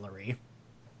voted for Hillary.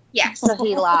 Yes. So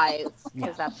he lies Yeah.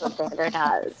 because that's what Xander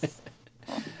does.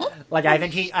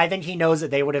 I think he knows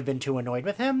that they would have been too annoyed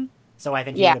with him. So I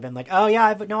think he would have been oh yeah,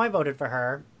 I voted for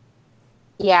her.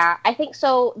 Yeah, I think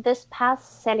so. This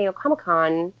past San Diego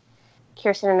Comic-Con,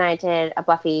 Kirsten and I did a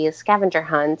Buffy scavenger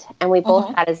hunt, and we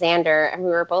both had a Xander, and we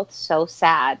were both so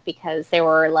sad because there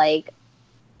was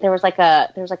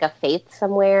a Faith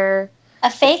somewhere. A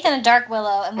Faith and a Dark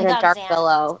Willow, and we got a Dark Xander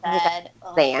Willow. instead.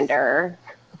 Xander.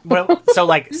 Well,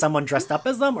 so someone dressed up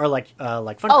as them, or Funko?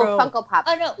 Oh, Funko Pop.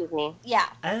 Oh, no. Excuse me. Yeah.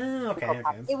 Oh, okay.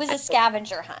 It was a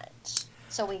scavenger hunt.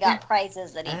 So we got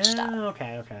prizes at each stop. Oh,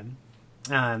 okay.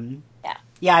 Yeah.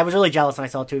 Yeah, I was really jealous when I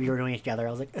saw two of you were doing it together.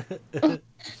 I was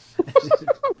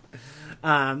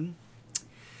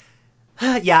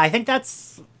yeah, I think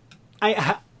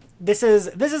this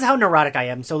is how neurotic I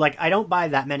am. So I don't buy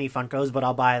that many Funkos, but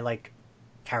I'll buy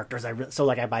characters I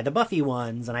buy the Buffy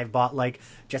ones, and I've bought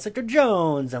Jessica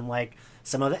Jones and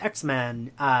some of the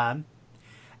X-Men.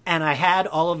 And I had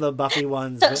all of the Buffy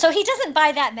ones. So he doesn't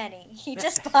buy that many. He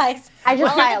just buys. I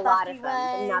just all buy the a lot of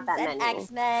Buffy them, but not that ones and many.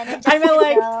 X-Men. And I meant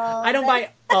Jessica Jones I don't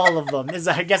buy all of them. Is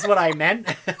I guess what I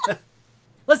meant.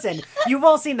 Listen, you've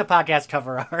all seen the podcast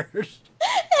cover art.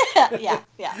 Yeah.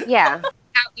 Yeah. Out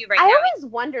you right I now. always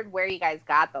wondered where you guys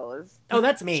got those. Oh,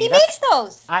 that's me. He makes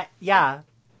those. Yeah.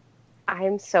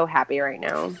 I'm so happy right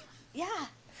now. Yeah.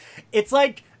 It's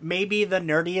maybe the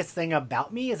nerdiest thing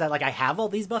about me is that I have all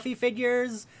these Buffy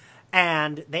figures,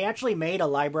 and they actually made a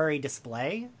library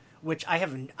display, which I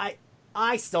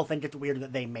still think it's weird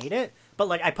that they made it,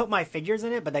 but I put my figures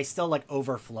in it, but they still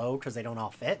overflow because they don't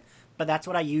all fit. But that's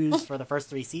what I used for the first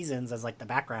 3 seasons as the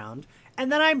background,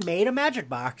 and then I made a magic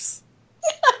box.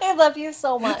 I love you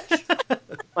so much.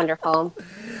 Wonderful.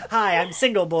 Hi, I'm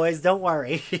single, boys. Don't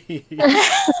worry.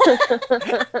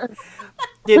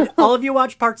 Did all of you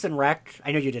watch Parks and Rec?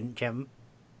 I know you didn't, Kim.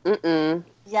 Mm-mm.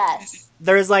 Yes.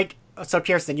 There's so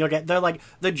Kirsten, you'll get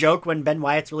the joke when Ben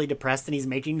Wyatt's really depressed and he's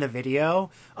making the video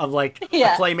of a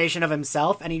claymation of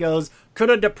himself, and he goes, "Could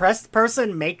a depressed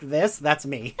person make this?" That's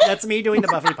me. That's me doing the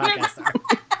Buffy podcast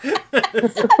art.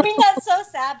 I mean, that's so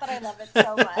sad, but I love it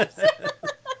so much.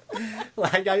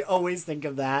 Like, I always think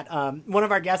of that. One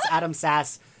of our guests, Adam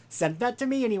Sass, sent that to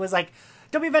me, and he was like,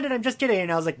 "Don't be offended, I'm just kidding."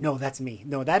 And I was like, "No, that's me.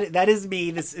 No, that is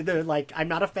me. They're like, I'm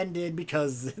not offended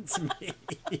because it's me."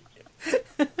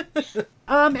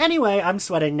 Anyway, I'm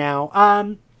sweating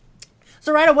now.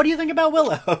 So, Ryder, what do you think about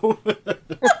Willow?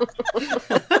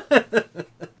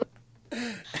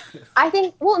 I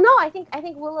think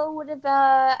Willow would have.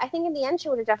 I think in the end she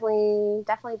would have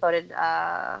definitely voted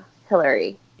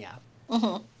Hillary. Yeah.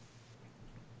 Mm-hmm.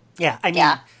 Yeah, I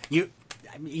mean, Yeah.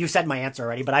 you said my answer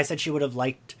already, but I said she would have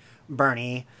liked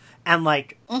Bernie, and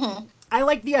like, Mm-hmm. I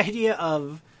like the idea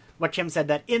of what Kim said,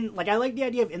 that I like the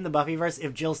idea of in the Buffyverse,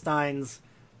 if Jill Stein's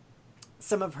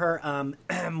some of her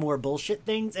more bullshit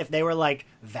things, if they were like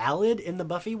valid in the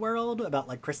Buffy world about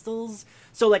like crystals,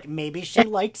 so like maybe she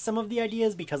liked some of the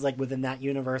ideas because like within that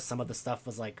universe some of the stuff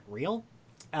was like real.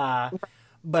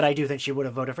 But I do think she would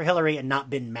have voted for Hillary and not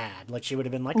been mad. Like she would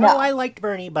have been like, No. "Oh, I liked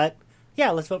Bernie, but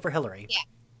yeah, let's vote for Hillary."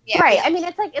 Yeah. Right. I mean,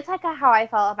 it's like how I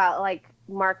felt about like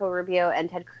Marco Rubio and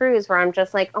Ted Cruz, where I'm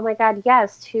just like, oh my god,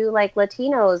 yes, two like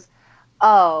Latinos.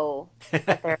 Oh,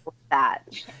 but there was that.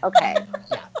 Okay.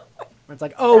 Where it's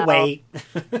like, oh No. wait.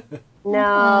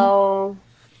 No.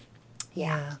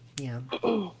 Yeah.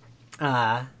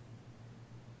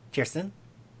 Kirsten?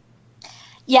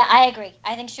 Yeah, I agree.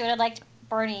 I think she would have liked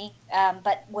Bernie,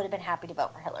 but would have been happy to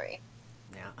vote for Hillary.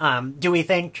 Yeah. Do we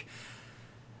think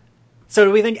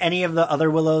any of the other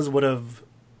Willows would have,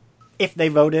 if they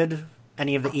voted,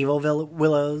 any of the evil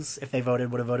Willows, if they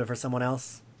voted, would have voted for someone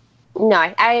else? No,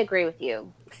 I agree with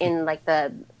you. In like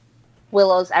the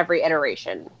Willows, every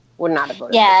iteration would not have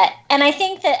voted. Yeah, and I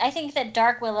think that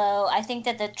Dark Willow, I think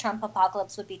that the Trump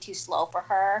apocalypse would be too slow for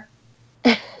her.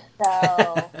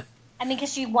 So, I mean,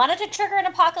 because she wanted to trigger an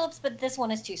apocalypse, but this one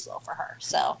is too slow for her.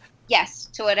 So, Yes,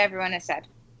 to what everyone has said.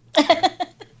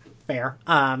 Fair.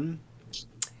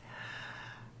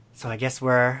 So I guess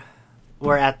we're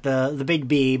at the big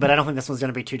B, but I don't think this one's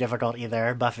going to be too difficult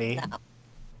either. Buffy.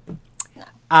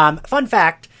 No. Fun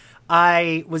fact: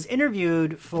 I was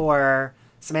interviewed for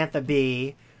Samantha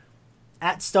Bee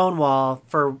at Stonewall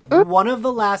for one of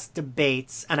the last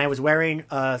debates, and I was wearing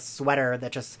a sweater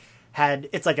that just had,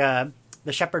 it's like the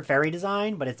Shepard Fairey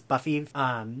design, but it's Buffy.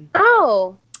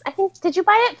 Oh, I think, did you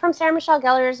buy it from Sarah Michelle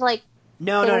Gellar's like?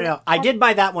 No. I did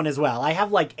buy that one as well. I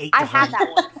have like 8. I have that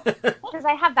one because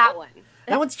I have that one.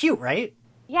 That one's cute, right?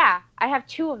 Yeah, I have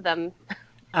 2 of them.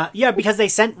 Yeah, because they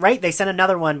sent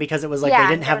another one because it was like Yeah,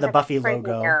 they didn't have the there was, like, Buffy a printing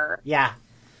logo. error. Yeah.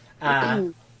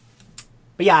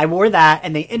 But yeah, I wore that,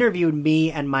 and they interviewed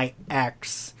me and my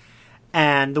ex,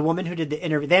 and the woman who did the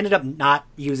interview, they ended up not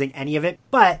using any of it,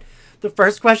 but the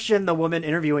first question the woman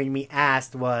interviewing me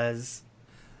asked was,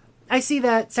 "I see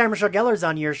that Sarah Michelle Gellar's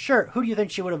on your shirt. Who do you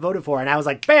think she would have voted for?" And I was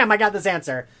like, bam, I got this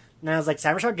answer. And I was like,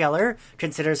 Sarah Michelle Gellar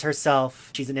considers herself,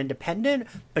 she's an independent,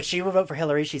 but she will vote for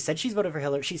Hillary. She said she's voted for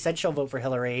Hillary. She said she'll vote for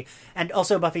Hillary. And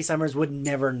also Buffy Summers would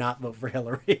never not vote for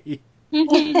Hillary.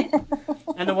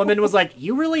 And the woman was like,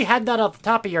 "You really had that off the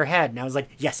top of your head." And I was like,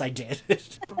 yes, I did.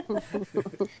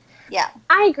 Yeah.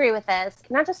 I agree with this.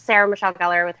 Not just Sarah Michelle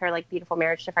Gellar with her like beautiful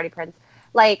marriage to Freddie Prinze.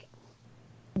 Like,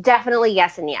 definitely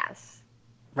yes and yes.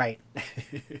 Right.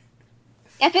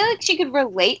 I feel like she could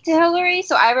relate to Hillary,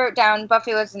 so I wrote down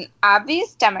Buffy was an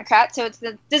obvious Democrat, so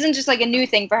this isn't just like a new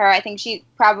thing for her. I think she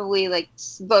probably like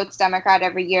votes Democrat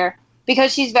every year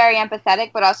because she's very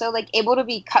empathetic, but also like able to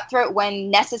be cutthroat when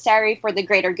necessary for the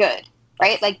greater good,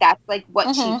 right? Like that's like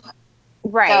what she does.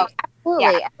 Right. So,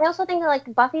 Absolutely. yeah. I also think that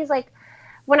like Buffy's like,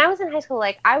 when I was in high school,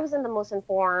 like I wasn't the most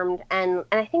informed, and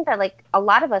I think that like a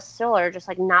lot of us still are just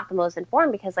like not the most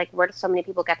informed because like where so many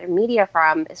people get their media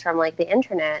from is from like the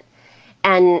internet.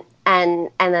 And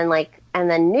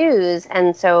then news,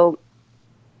 and so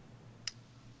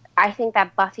I think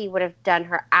that Buffy would have done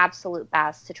her absolute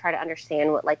best to try to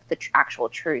understand what like the actual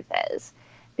truth is,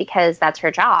 because that's her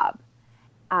job,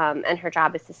 and her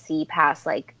job is to see past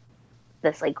like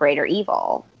this like greater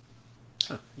evil.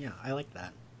 Oh, yeah, I like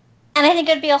that. And I think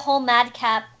it'd be a whole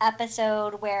Madcap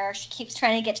episode where she keeps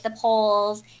trying to get to the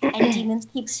polls and demons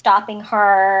keep stopping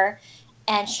her.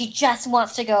 And she just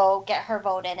wants to go get her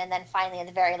vote in, and then finally, at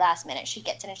the very last minute, she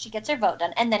gets in and she gets her vote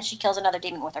done, and then she kills another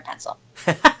demon with her pencil.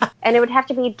 And it would have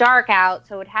to be dark out,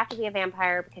 so it would have to be a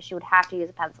vampire because she would have to use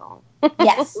a pencil.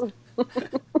 Yes.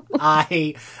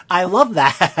 I love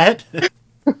that.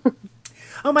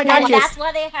 Oh my god, And Kirsten. that's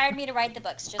why they hired me to write the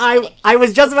books. Just kidding. I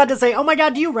was just about to say, oh my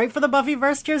god, do you write for the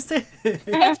Buffyverse, Kirsten?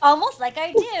 It's almost like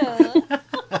I do.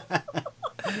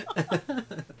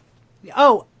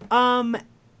 Oh,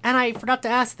 and I forgot to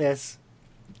ask this.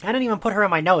 I didn't even put her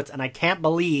in my notes, and I can't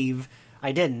believe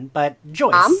I didn't, but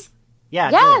Joyce. Yeah,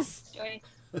 Yes. Joyce.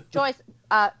 Joyce,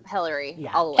 Hillary.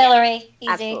 Yeah. All the way. Hillary,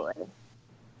 easy. Absolutely.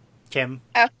 Kim,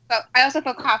 I also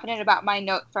feel confident about my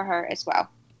note for her as well.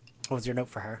 what was your note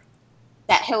for her?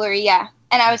 That Hillary, yeah.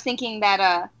 And I was thinking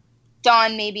that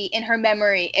Dawn, maybe in her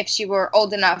memory, if she were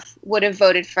old enough, would have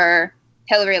voted for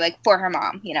Hillary, like for her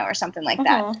mom, or something like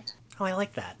that. Mhm. Oh, I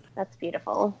like that. That's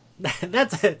beautiful.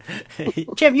 That's it.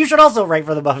 Kim, you should also write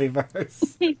for the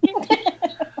Buffyverse.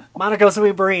 Monaco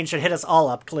Sweet Marine should hit us all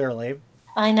up, clearly.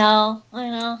 I know.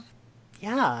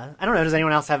 Yeah. I don't know. Does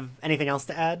anyone else have anything else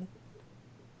to add?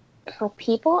 For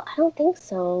people, I don't think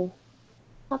so.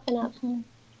 Nothing up.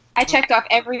 I checked off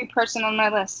every person on my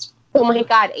list. Oh my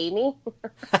God, Amy.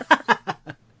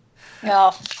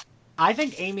 No. I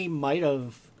think Amy might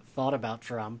have thought about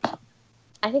Trump.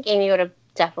 I think Amy would have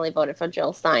definitely voted for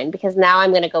Jill Stein because now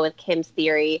I'm going to go with Kim's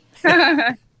theory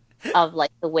of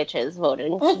like the witches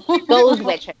voting. Those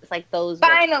witches, like those.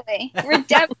 Finally,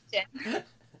 redemption.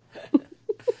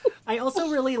 I also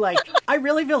really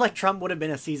feel like Trump would have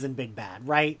been a season big bad,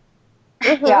 right?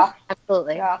 Mhm. Yeah.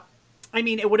 Absolutely. Yeah. I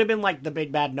mean, it would have been like the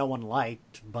big bad no one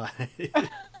liked, but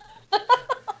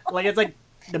like it's like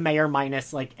the mayor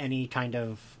minus like any kind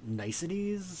of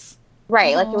niceties.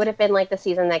 Right, like it would have been like the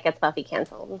season that gets Buffy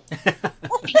canceled.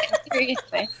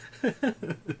 Seriously.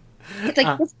 It's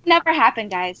like, this never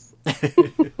happened, guys.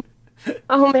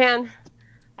 Oh man,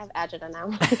 I have agita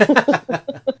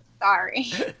now.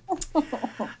 Sorry.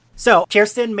 So,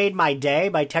 Kirsten made my day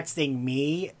by texting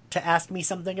me to ask me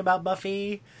something about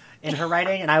Buffy in her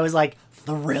writing, and I was like,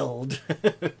 thrilled.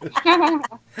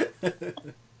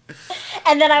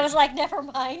 And then I was like, never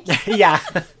mind. Yeah.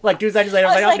 Like 2 seconds later,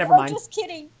 I was like, oh, never mind. Just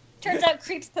kidding. Turns out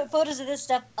creeps put photos of this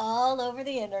stuff all over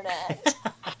the internet.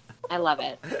 I love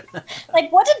it.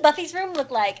 Like, what did Buffy's room look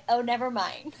like? Oh, never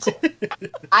mind.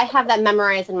 I have that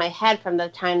memorized in my head from the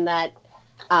time that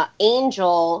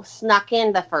Angel snuck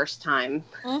in the first time.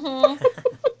 Mm-hmm.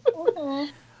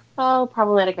 Mm-hmm. Oh,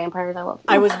 problematic vampires. I love.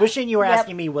 I was wishing you were Yep.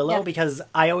 asking me Willow Yep. because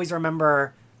I always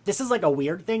remember this is like a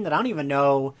weird thing that I don't even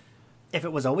know if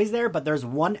it was always there, but there's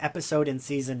one episode in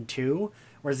season 2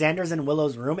 where Xander's in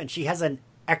Willow's room and she has an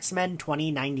X-Men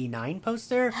 2099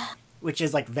 poster, which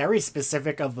is like very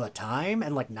specific of the time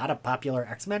and like not a popular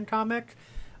X-Men comic,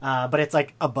 but it's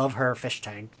like above her fish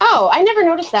tank. Oh, I never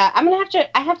noticed that. I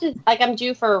have to, like, I'm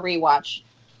due for a rewatch.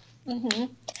 Mm-hmm.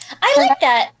 I like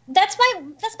that. That's my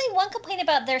one complaint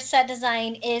about their set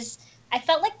design is I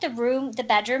felt like the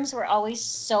bedrooms were always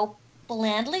so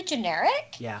blandly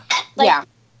generic. Yeah. Like, Yeah.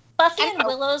 Buffy and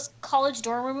Willow's college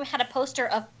dorm room had a poster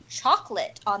of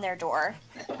chocolate on their door,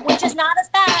 which is not as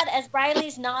bad as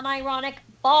Riley's non-ironic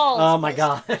balls. Oh my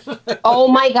god. Oh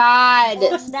my God. I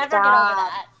will never get over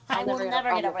that. I I'll will never never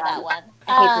get get over over that one.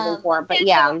 I hate season 4, but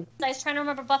yeah. I was trying to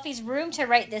remember Buffy's room to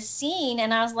write this scene,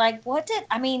 and I was like,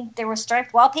 there was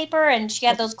striped wallpaper, and she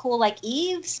had those cool, like,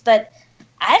 eaves, but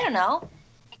I don't know.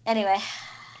 Anyway,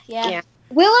 yeah.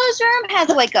 Willow's room has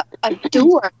like a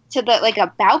door to the like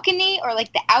a balcony or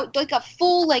like the out like a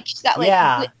full like she's got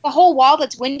like the whole wall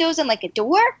that's windows and like a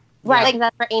door. Right, like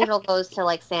that's where Angel goes to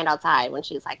like stand outside when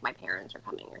she's like, my parents are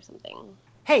coming or something.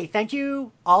 Hey, thank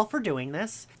you all for doing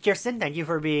this. Kirsten, thank you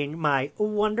for being my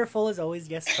wonderful, as always,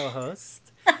 guest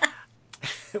co-host.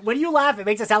 When you laugh, it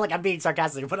makes it sound like I'm being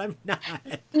sarcastic, but I'm not.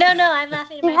 No, I'm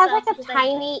laughing at She has myself. like a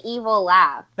tiny evil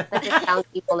laugh that just sounds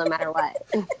evil no matter what.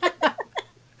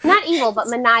 Not evil, but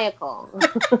maniacal.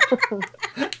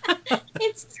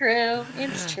 It's true.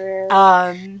 It's true.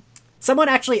 Someone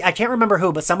actually, I can't remember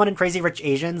who, but someone in Crazy Rich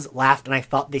Asians laughed, and I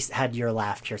thought they had your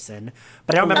laugh, Kirsten.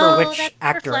 But I don't remember which that's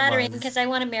actor it flattering, was. because I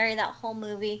want to marry that whole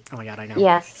movie. Oh my god, I know.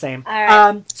 Yes. Same. All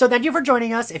right. So thank you for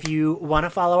joining us. If you want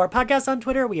to follow our podcast on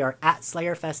Twitter, we are at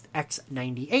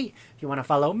SlayerFestX98. If you want to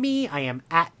follow me, I am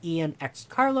at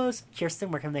IanXCarlos. Kirsten,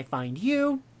 where can they find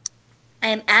you? I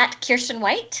am at Kirsten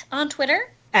White on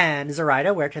Twitter. And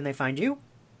Zoraida, where can they find you?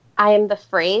 I am the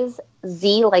phrase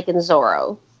Z like in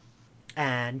Zorro.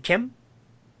 And Kim?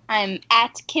 I'm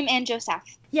at Kim and Joseph.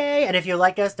 Yay! And if you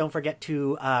like us, don't forget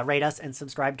to rate us and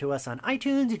subscribe to us on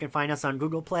iTunes. You can find us on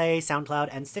Google Play, SoundCloud,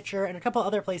 and Stitcher, and a couple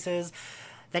other places.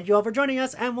 Thank you all for joining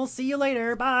us, and we'll see you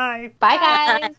later. Bye! Bye, guys.